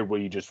those weird where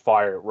you just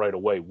fire it right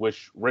away,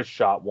 wrist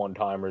shot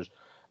one-timers.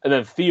 And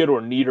then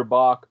Theodor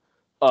Niederbach,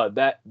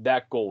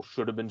 that goal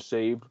should have been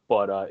saved,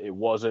 but it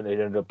wasn't. It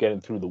ended up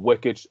getting through the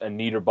wickets, and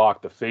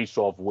Niederbach, the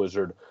face-off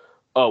wizard,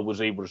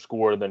 was able to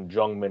score. And then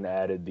Jungmann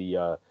added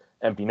the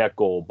empty net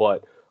goal.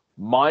 But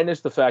minus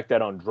the fact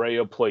that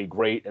Andrea played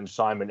great and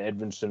Simon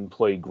Edvinsson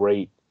played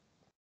great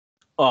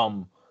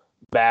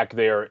back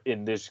there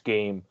in this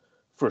game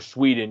for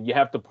Sweden, you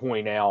have to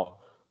point out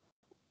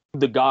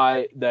the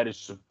guy that is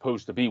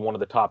supposed to be one of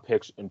the top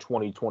picks in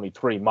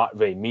 2023,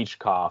 Matvei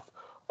Michkov,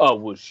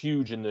 was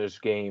huge in this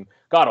game.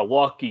 Got a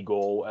lucky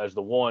goal as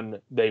the one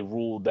they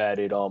ruled that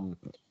it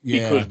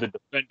because the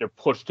defender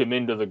pushed him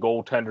into the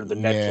goaltender, the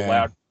Nets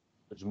allowed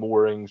his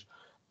moorings,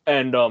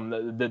 and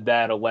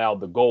that allowed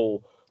the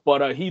goal.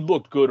 But he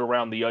looked good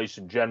around the ice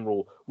in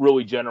general,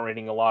 really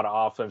generating a lot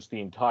of offense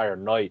the entire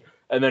night,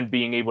 and then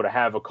being able to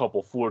have a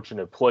couple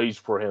fortunate plays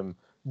for him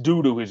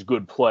due to his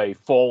good play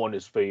fall in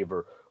his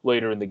favor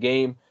later in the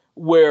game,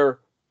 where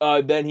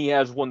then he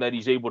has one that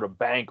he's able to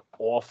bank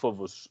off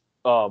of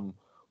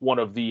one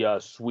of the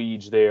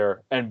Swedes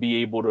there and be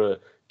able to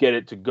get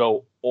it to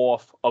go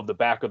off of the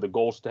back of the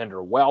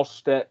goaltender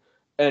Wallstedt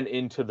and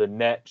into the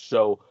net.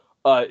 So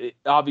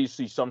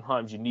obviously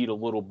sometimes you need a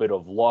little bit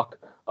of luck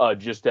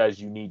just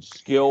as you need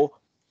skill.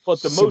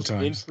 But the most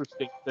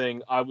interesting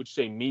thing, I would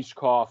say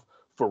Michkov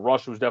for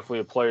Russia was definitely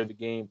a player of the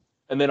game.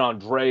 And then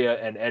Andrea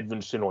and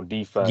Edvinsson on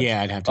defense.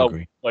 Yeah, I'd have to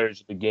agree.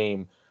 Players of the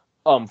game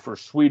for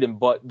Sweden.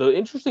 But the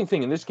interesting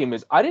thing in this game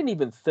is I didn't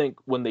even think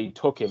when they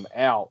took him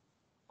out,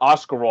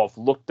 Askarov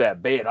looked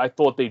that bad. I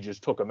thought they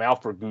just took him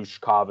out for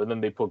Gushkov, and then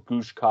they put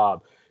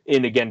Gushkov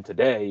in again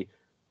today,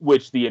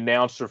 which the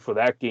announcer for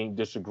that game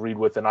disagreed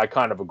with, and I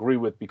kind of agree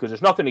with, because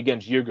there's nothing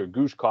against Yegor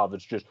Gushkov.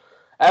 It's just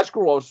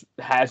Askarov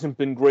hasn't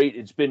been great.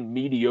 It's been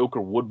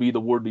mediocre, would be the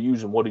word to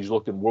use, in what he's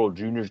looked in World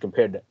Juniors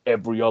compared to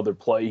every other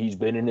play he's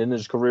been in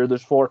his career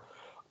this far.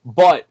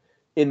 But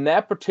in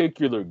that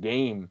particular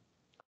game,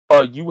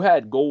 you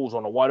had goals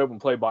on a wide open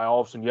play by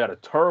Olsen. You had a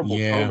terrible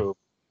turnover.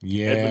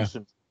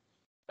 Edvinsson.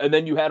 And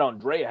then you had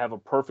Andrea have a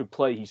perfect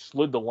play. He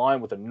slid the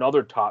line with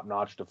another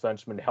top-notch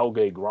defenseman,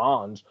 Helge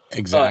Grans.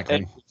 Exactly.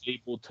 And was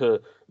able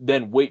to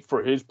then wait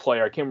for his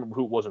player. I can't remember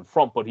who it was in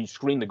front, but he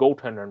screened the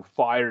goaltender and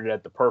fired it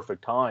at the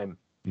perfect time.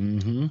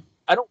 Mm-hmm.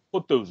 I don't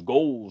put those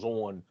goals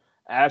on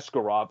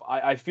Askarov.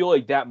 I feel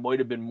like that might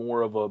have been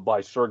more of a,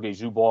 by Sergei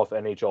Zubov,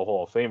 NHL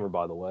Hall of Famer,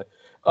 by the way,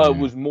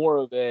 was more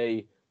of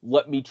a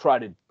let me try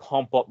to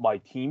pump up my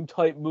team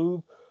type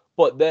move.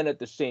 But then at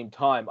the same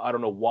time, I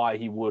don't know why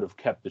he would have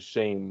kept the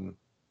same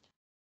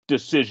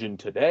decision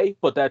today,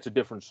 but that's a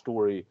different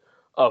story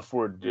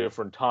for a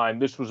different time.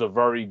 This was a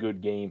very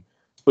good game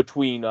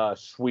between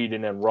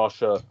Sweden and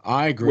Russia.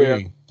 I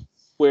agree.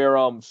 Where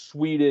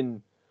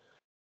Sweden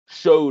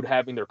showed,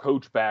 having their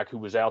coach back, who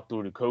was out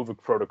through the COVID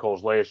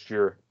protocols last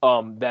year,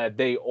 that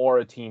they are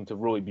a team to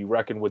really be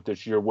reckoned with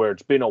this year, where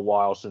it's been a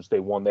while since they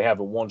won. They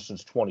haven't won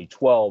since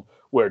 2012,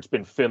 where it's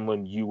been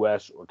Finland,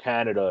 U.S., or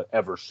Canada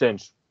ever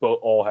since. But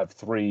all have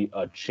 3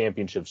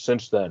 championships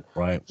since then.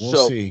 Right.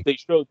 We'll see. They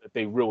showed that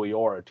they really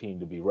are a team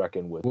to be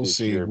reckoned with this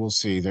year. We'll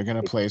see. They're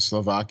going to play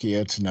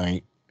Slovakia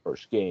tonight.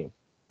 First game.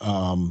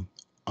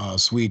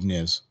 Sweden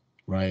is,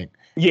 right?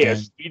 Yeah,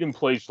 Sweden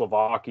plays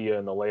Slovakia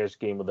in the last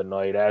game of the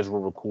night as we're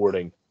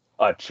recording.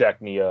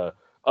 Czechia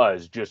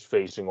is just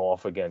facing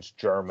off against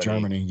Germany.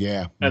 Germany,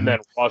 yeah. And then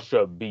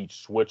Russia beat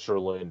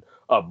Switzerland.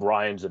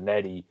 Brian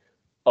Zanetti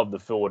of the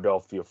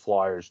Philadelphia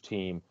Flyers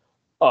team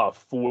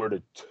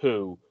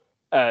 4-2.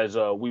 As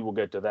we will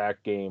get to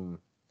that game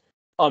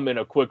in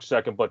a quick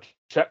second. But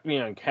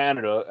Czechia and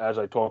Canada, as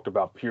I talked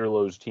about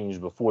Pirlo's teams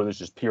before,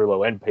 this is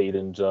Pirlo and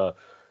Payton's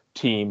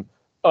team.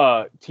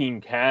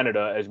 Team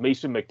Canada, as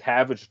Mason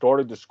McTavish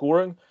started the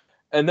scoring,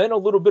 and then a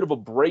little bit of a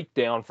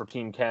breakdown for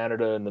Team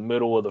Canada in the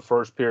middle of the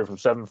first period from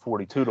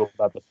 7:42 to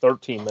about the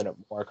 13-minute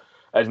mark,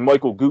 as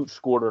Michael Gooch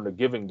scored on a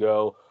give and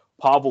go.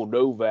 Pavel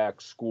Novak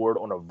scored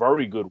on a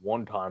very good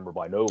one-timer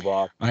by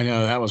Novak. I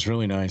know, that was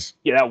really nice.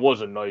 Yeah, that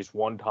was a nice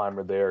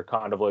one-timer there,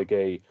 kind of like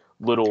a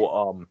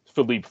little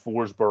Philippe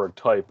Forsberg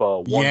type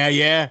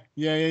Yeah.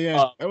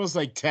 That was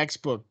like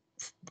textbook.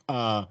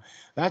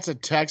 That's a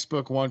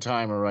textbook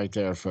one-timer right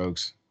there,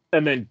 folks.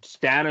 And then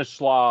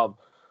Stanislav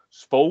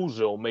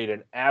Svozil made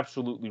an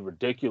absolutely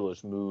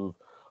ridiculous move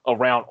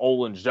around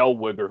Olen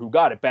Zellweger, who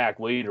got it back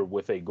later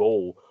with a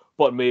goal,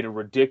 but made a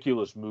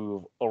ridiculous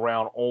move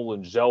around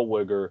Olen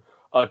Zellweger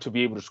to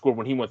be able to score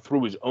when he went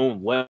through his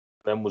own leg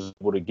and was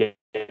able to get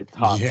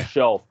top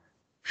shelf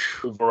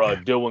over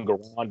Dylan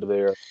Garand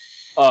there.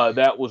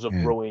 That was a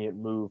brilliant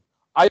move.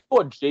 I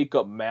thought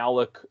Jacob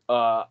Malik,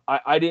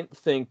 I didn't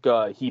think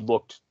he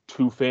looked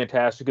too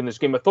fantastic in this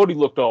game. I thought he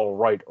looked all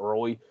right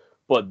early,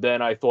 but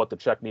then I thought the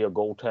Czechia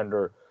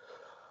goaltender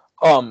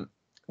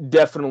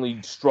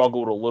definitely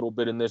struggled a little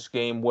bit in this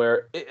game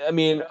where, I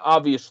mean,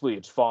 obviously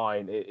it's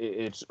fine.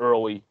 It's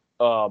early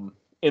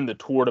in the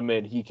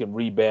tournament. He can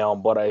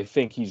rebound, but I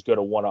think he's going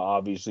to want to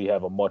obviously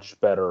have a much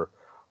better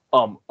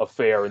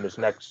affair in this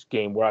next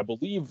game where I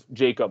believe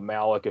Jacob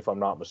Malik, if I'm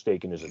not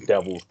mistaken, is a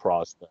Devils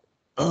prospect.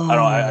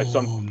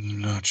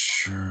 I'm not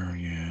sure,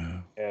 yeah.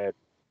 And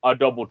I'll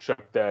double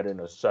check that in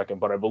a second,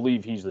 but I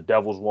believe he's the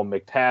Devils one.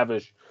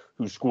 McTavish,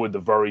 who scored the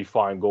very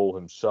fine goal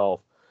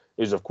himself,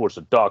 is, of course,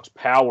 the Ducks.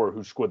 Power,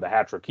 who scored the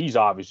hat trick, he's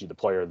obviously the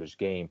player of this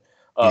game.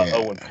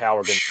 Owen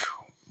Power getting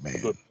a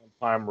good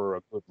one-timer,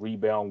 a good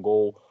rebound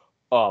goal.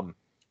 Donovan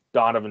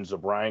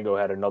Zabrango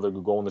had another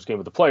good goal in this game,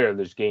 but the player of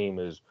this game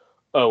is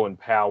Owen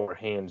Power,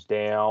 hands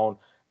down.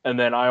 And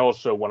then I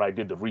also, when I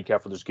did the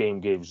recap for this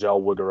game, gave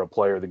Zellweger a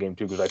player of the game,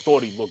 too, because I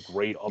thought he looked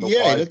great otherwise.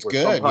 Yeah, that's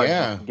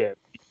good,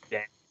 yeah.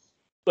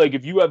 Like,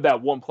 if you have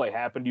that one play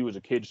happen to you as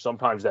a kid,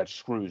 sometimes that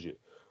screws you.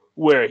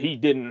 Where he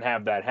didn't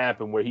have that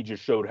happen, where he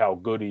just showed how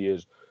good he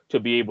is to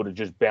be able to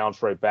just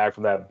bounce right back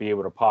from that, be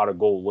able to pot a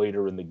goal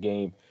later in the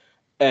game.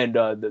 And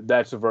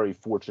that's a very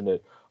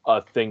fortunate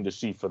thing to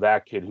see for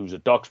that kid who's a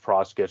Ducks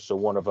prospect, so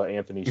one of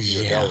Anthony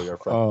Sciardelli, our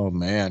friend. Oh,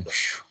 man.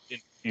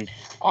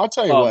 I'll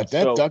tell you what,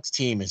 that Ducks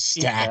team is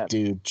stacked,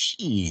 dude.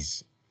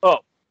 Jeez. Oh,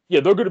 yeah,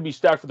 they're going to be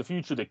stacked for the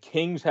future. The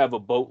Kings have a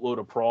boatload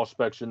of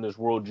prospects in this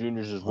World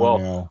Juniors as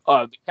well.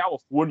 The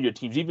California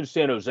teams, even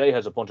San Jose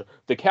has a bunch of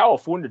 – the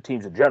California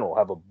teams in general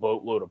have a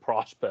boatload of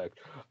prospects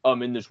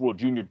in this World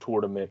Junior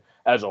tournament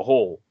as a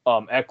whole.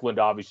 Eklund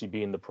obviously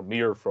being the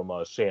premier from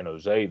San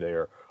Jose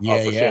there.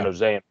 San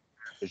Jose and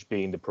just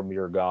being the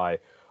premier guy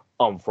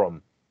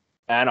from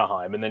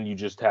Anaheim. And then you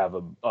just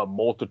have a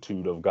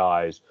multitude of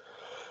guys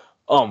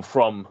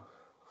from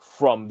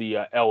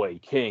the LA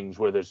Kings,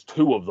 where there's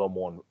two of them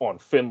on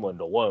Finland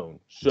alone.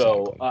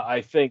 So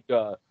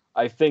exactly.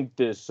 I think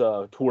this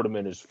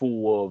tournament is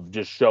full of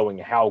just showing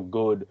how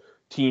good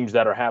teams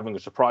that are having a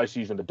surprise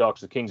season, the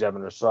Ducks, the Kings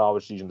having a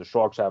solid season, the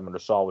Sharks having a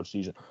solid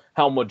season,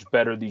 how much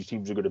better these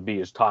teams are going to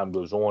be as time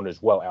goes on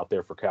as well out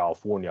there for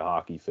California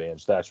hockey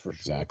fans. That's for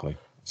sure.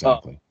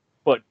 Exactly.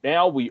 But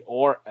now we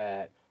are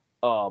at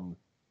the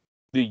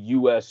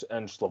U.S.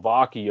 and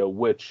Slovakia,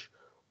 which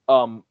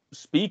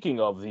speaking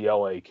of the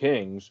LA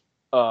Kings,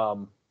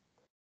 Martin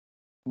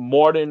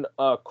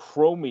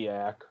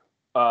Kromiak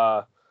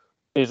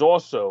is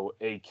also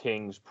a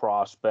Kings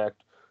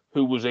prospect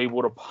who was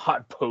able to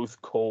pot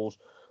both goals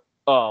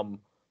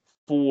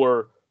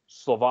for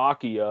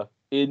Slovakia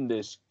in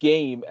this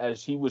game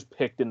as he was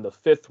picked in the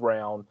 5th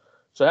round.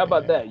 So how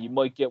about that? You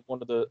might get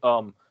one of the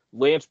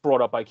Lance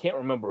brought up, I can't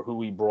remember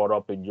who he brought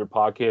up in your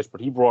podcast,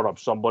 but he brought up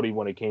somebody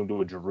when it came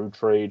to a Giroux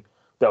trade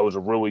that was a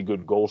really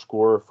good goal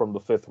scorer from the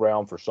 5th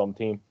round for some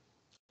team.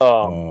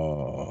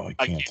 I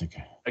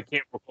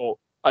can't recall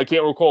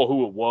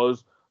who it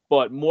was,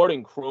 but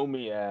Martin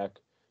Kromiak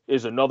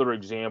is another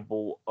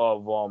example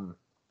of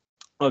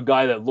a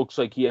guy that looks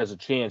like he has a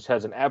chance,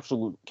 has an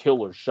absolute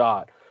killer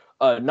shot.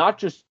 Not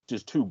just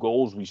his 2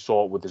 goals we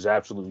saw with his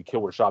absolutely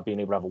killer shot, being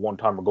able to have a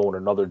one-timer goal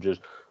and another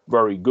just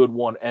very good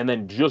one, and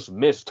then just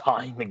missed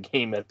tying the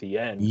game at the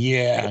end.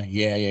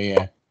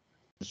 Yeah.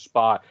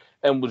 Spot,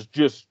 and was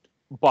just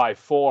by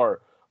far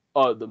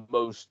the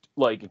most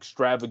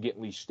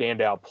extravagantly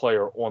standout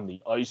player on the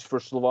ice for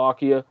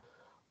Slovakia.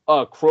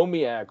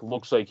 Kromiak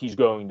looks like he's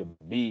going to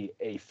be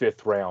a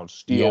 5th round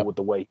steal with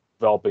the way he's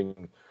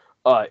developing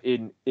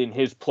in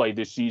his play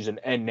this season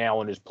and now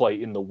in his play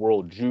in the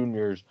World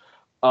Juniors.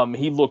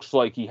 He looks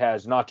like he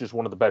has not just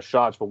one of the best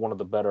shots, but one of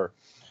the better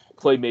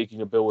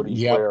playmaking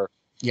abilities.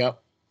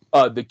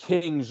 The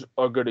Kings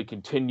are going to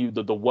continue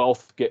the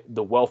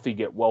wealthy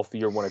get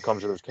wealthier when it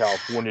comes to those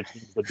California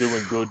teams. They're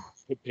doing good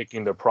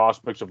picking their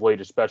prospects of late,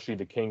 especially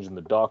the Kings and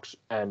the Ducks.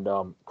 And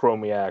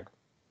Chromiak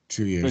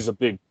 2 years is a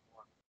big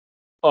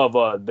part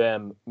of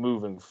them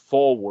moving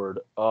forward.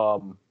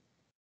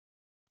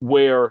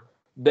 Where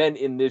then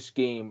in this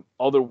game,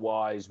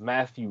 otherwise,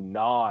 Matthew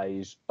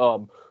Nyes,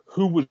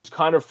 who was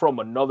kind of from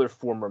another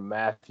former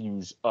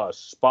Matthews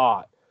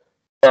spot,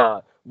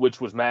 which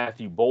was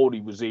Matthew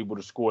Boldy, was able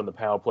to score in the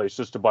power play,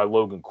 assisted by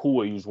Logan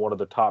Cooley, who's one of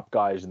the top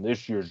guys in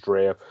this year's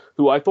draft,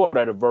 who I thought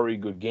had a very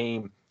good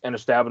game and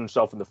established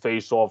himself in the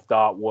faceoff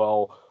dot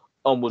well,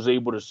 was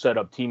able to set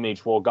up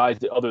teammates well. Guys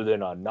that, other than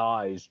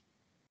Nyes,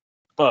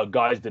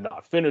 guys did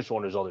not finish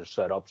on his other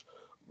setups.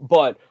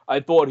 But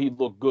I thought he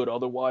looked good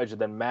otherwise. And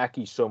then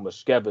Mackie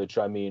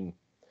Somaskevich, I mean,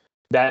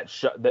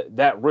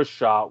 that wrist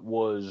shot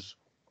was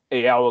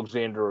a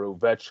Alexander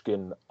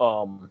Ovechkin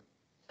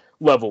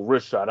level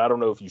wrist shot. I don't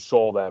know if you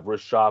saw that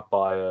wrist shot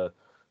by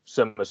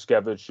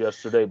Somaskevich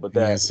yesterday, but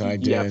yes, I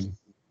did.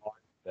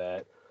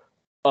 That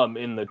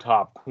in the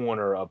top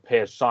corner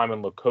past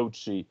Simon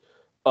Latkoczy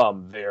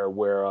there,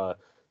 where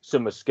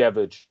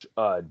Somaskevich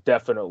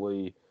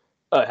definitely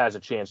has a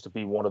chance to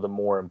be one of the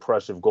more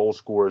impressive goal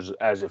scorers,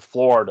 as if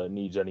Florida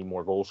needs any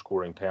more goal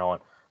scoring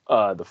talent.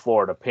 The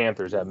Florida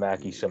Panthers have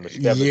Mackie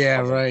Somaskevich.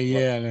 Yeah, right.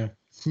 Yeah.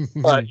 In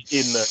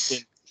the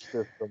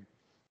system,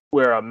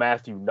 where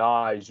Matthew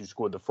Nyes, who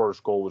scored the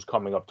first goal, was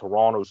coming up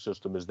Toronto's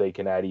system, as they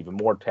can add even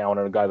more talent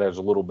and a guy that has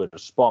a little bit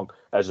of spunk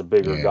as a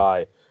bigger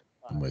guy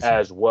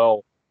as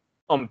well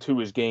to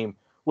his game.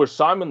 Where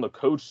Simon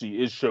Latkoczy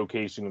is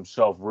showcasing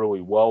himself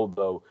really well,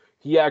 though.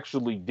 He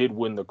actually did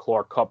win the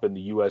Clark Cup in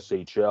the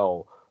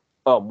USHL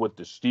with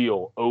the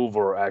Steel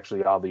over,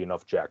 actually, oddly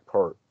enough, Jack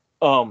Pert.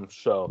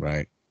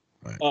 Right.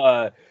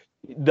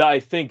 I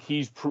think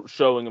he's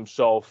showing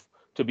himself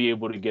to be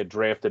able to get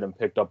drafted and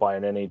picked up by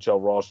an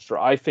NHL roster.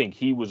 I think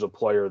he was a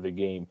player of the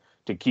game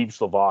to keep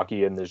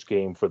Slovakia in this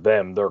game for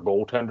them, their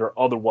goaltender.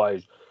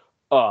 Otherwise,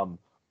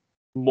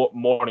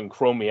 Martin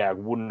Chromiak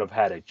wouldn't have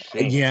had a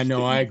chance. Yeah,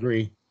 no, I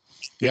agree.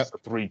 It's a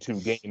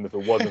 3-2 game if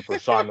it wasn't for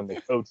Simon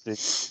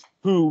Latkoczy,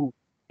 who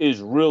is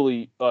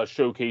really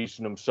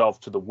showcasing himself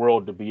to the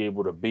world to be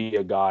able to be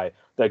a guy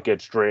that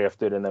gets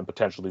drafted and then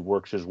potentially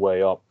works his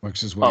way up.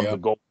 The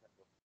goal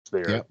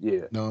there. Yep.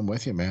 Yeah. No, I'm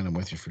with you, man. I'm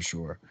with you for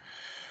sure.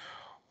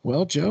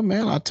 Well, Joe,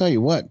 man, I'll tell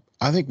you what.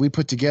 I think we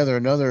put together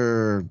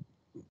another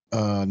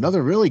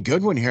really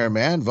good one here,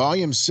 man.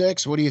 Volume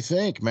 6. What do you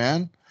think,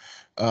 man?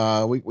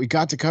 We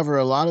got to cover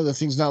a lot of the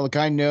things. Now, look,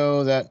 I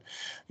know that,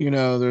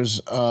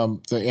 there's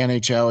the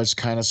NHL has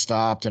kind of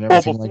stopped and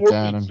everything like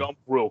that. Before we jump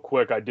real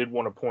quick, I did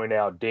want to point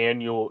out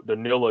Danila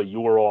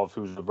Yurov,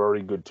 who's a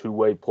very good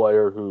two-way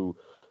player who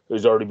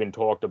has already been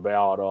talked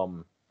about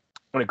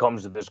when it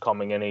comes to this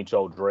coming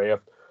NHL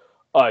draft.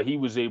 He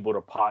was able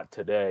to pot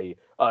today.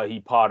 He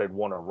potted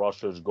one of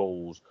Russia's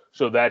goals.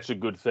 So that's a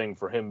good thing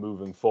for him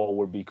moving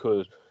forward,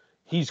 because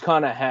he's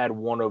kind of had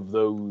one of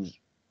those,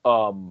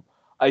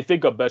 I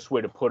think a best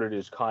way to put it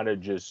is kind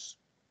of just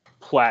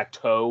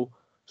plateau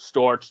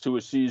starts to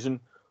a season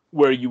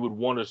where you would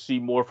want to see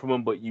more from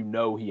him, but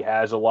he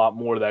has a lot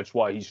more. That's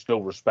why he's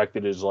still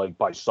respected as, like,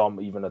 by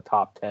some, even a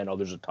top 10,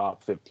 others a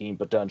top 15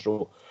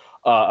 potential.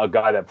 A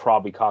guy that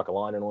probably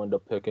Kakalainen will end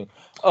up picking.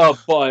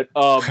 But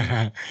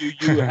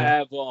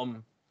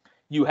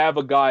you have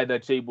a guy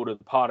that's able to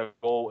pot a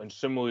goal, and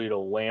similarly to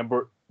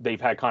Lambert,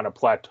 they've had kind of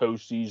plateau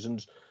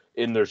seasons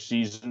in their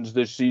seasons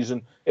this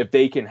season. If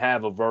they can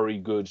have a very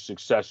good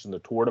success in the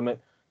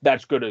tournament,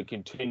 that's going to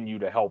continue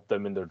to help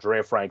them in their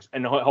draft ranks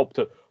and help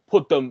to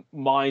put the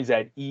minds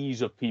at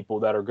ease of people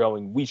that are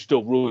going, we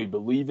still really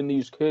believe in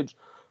these kids,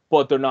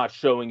 but they're not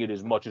showing it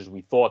as much as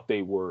we thought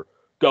they were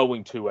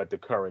going to at the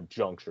current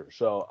juncture.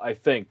 So I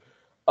think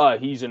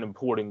he's an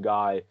important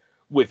guy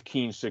with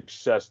keen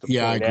success to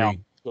point out.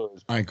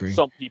 I agree.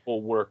 Some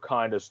people were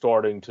kind of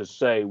starting to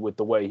say, with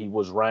the way he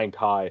was ranked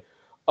high,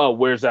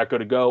 where's that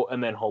going to go?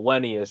 And then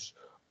Hellenius,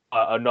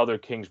 another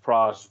Kings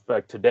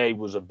prospect today,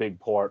 was a big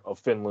part of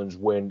Finland's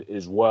win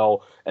as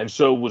well. And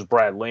so was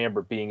Brad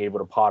Lambert, being able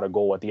to pot a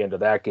goal at the end of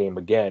that game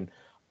again.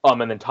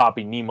 And then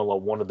Topi Niemela,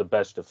 one of the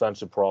best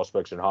defensive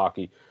prospects in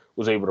hockey,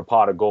 was able to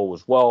pot a goal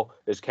as well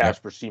as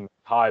Kasper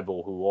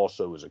Seaman-Hyvel, who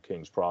also is a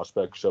Kings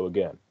prospect. So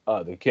again,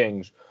 the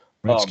Kings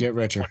get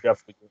richer. Are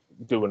definitely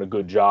doing a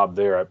good job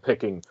there at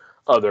picking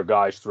other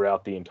guys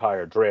throughout the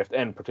entire draft,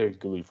 and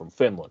particularly from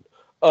Finland.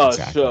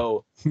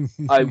 So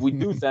we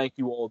do thank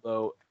you all,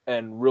 though,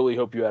 and really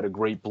hope you had a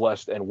great,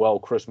 blessed, and well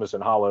Christmas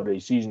and holiday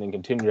season, and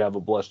continue to have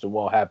a blessed and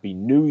well Happy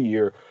New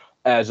Year.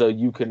 As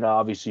you can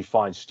obviously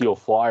find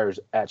SteelFlyers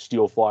at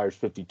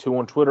SteelFlyers52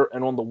 on Twitter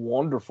and on the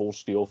wonderful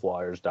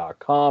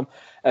SteelFlyers.com,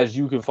 as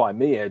you can find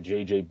me at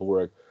JJ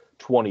Borek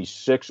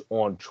 26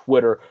 on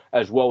Twitter,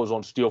 as well as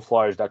on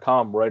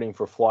SteelFlyers.com, writing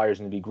for Flyers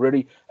Nitty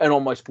Gritty, and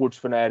on my Sports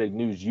Fanatic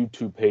News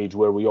YouTube page,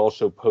 where we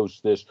also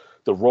post the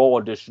raw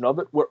edition of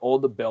it, where all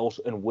the bells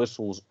and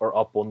whistles are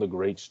up on the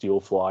great Steel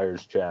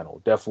Flyers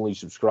channel. Definitely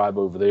subscribe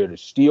over there to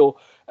Steel,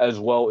 as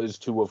well as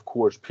to, of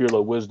course, Pure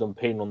Low Wisdom,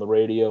 Payton on the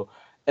Radio,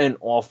 and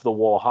Off the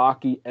Wall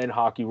Hockey and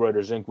Hockey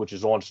Writers Inc., which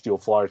is on Steel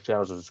Flyers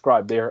channel. So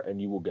subscribe there,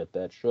 and you will get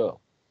that show.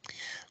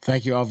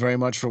 Thank you all very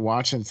much for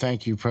watching.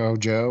 Thank you, Pro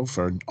Joe,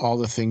 for all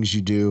the things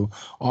you do,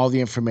 all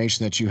the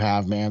information that you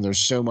have, man. There's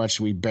so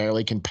much we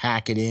barely can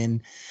pack it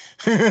in.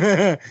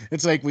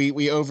 It's like we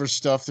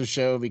overstuff the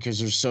show because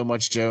there's so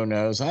much Joe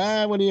knows.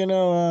 What do you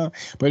know?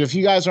 But if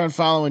you guys aren't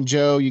following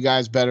Joe, you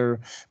guys better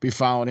be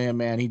following him,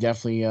 man. He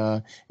definitely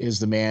is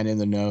the man in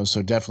the know.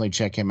 So definitely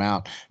check him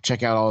out.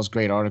 Check out all his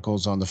great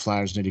articles on the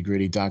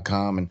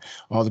FlyersNittyGritty.com and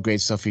all the great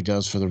stuff he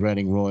does for the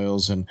Reading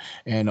Royals and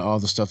all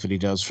the stuff that he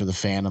does for the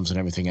Phantoms and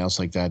everything else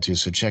like that too.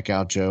 So check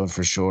out Joe, and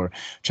for sure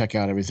check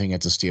out everything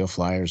at the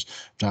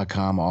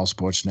SteelFlyers.com, All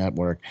Sports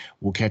Network.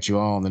 We'll catch you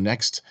all on the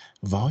next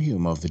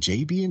volume of the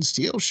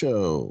JB&Steel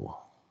Show.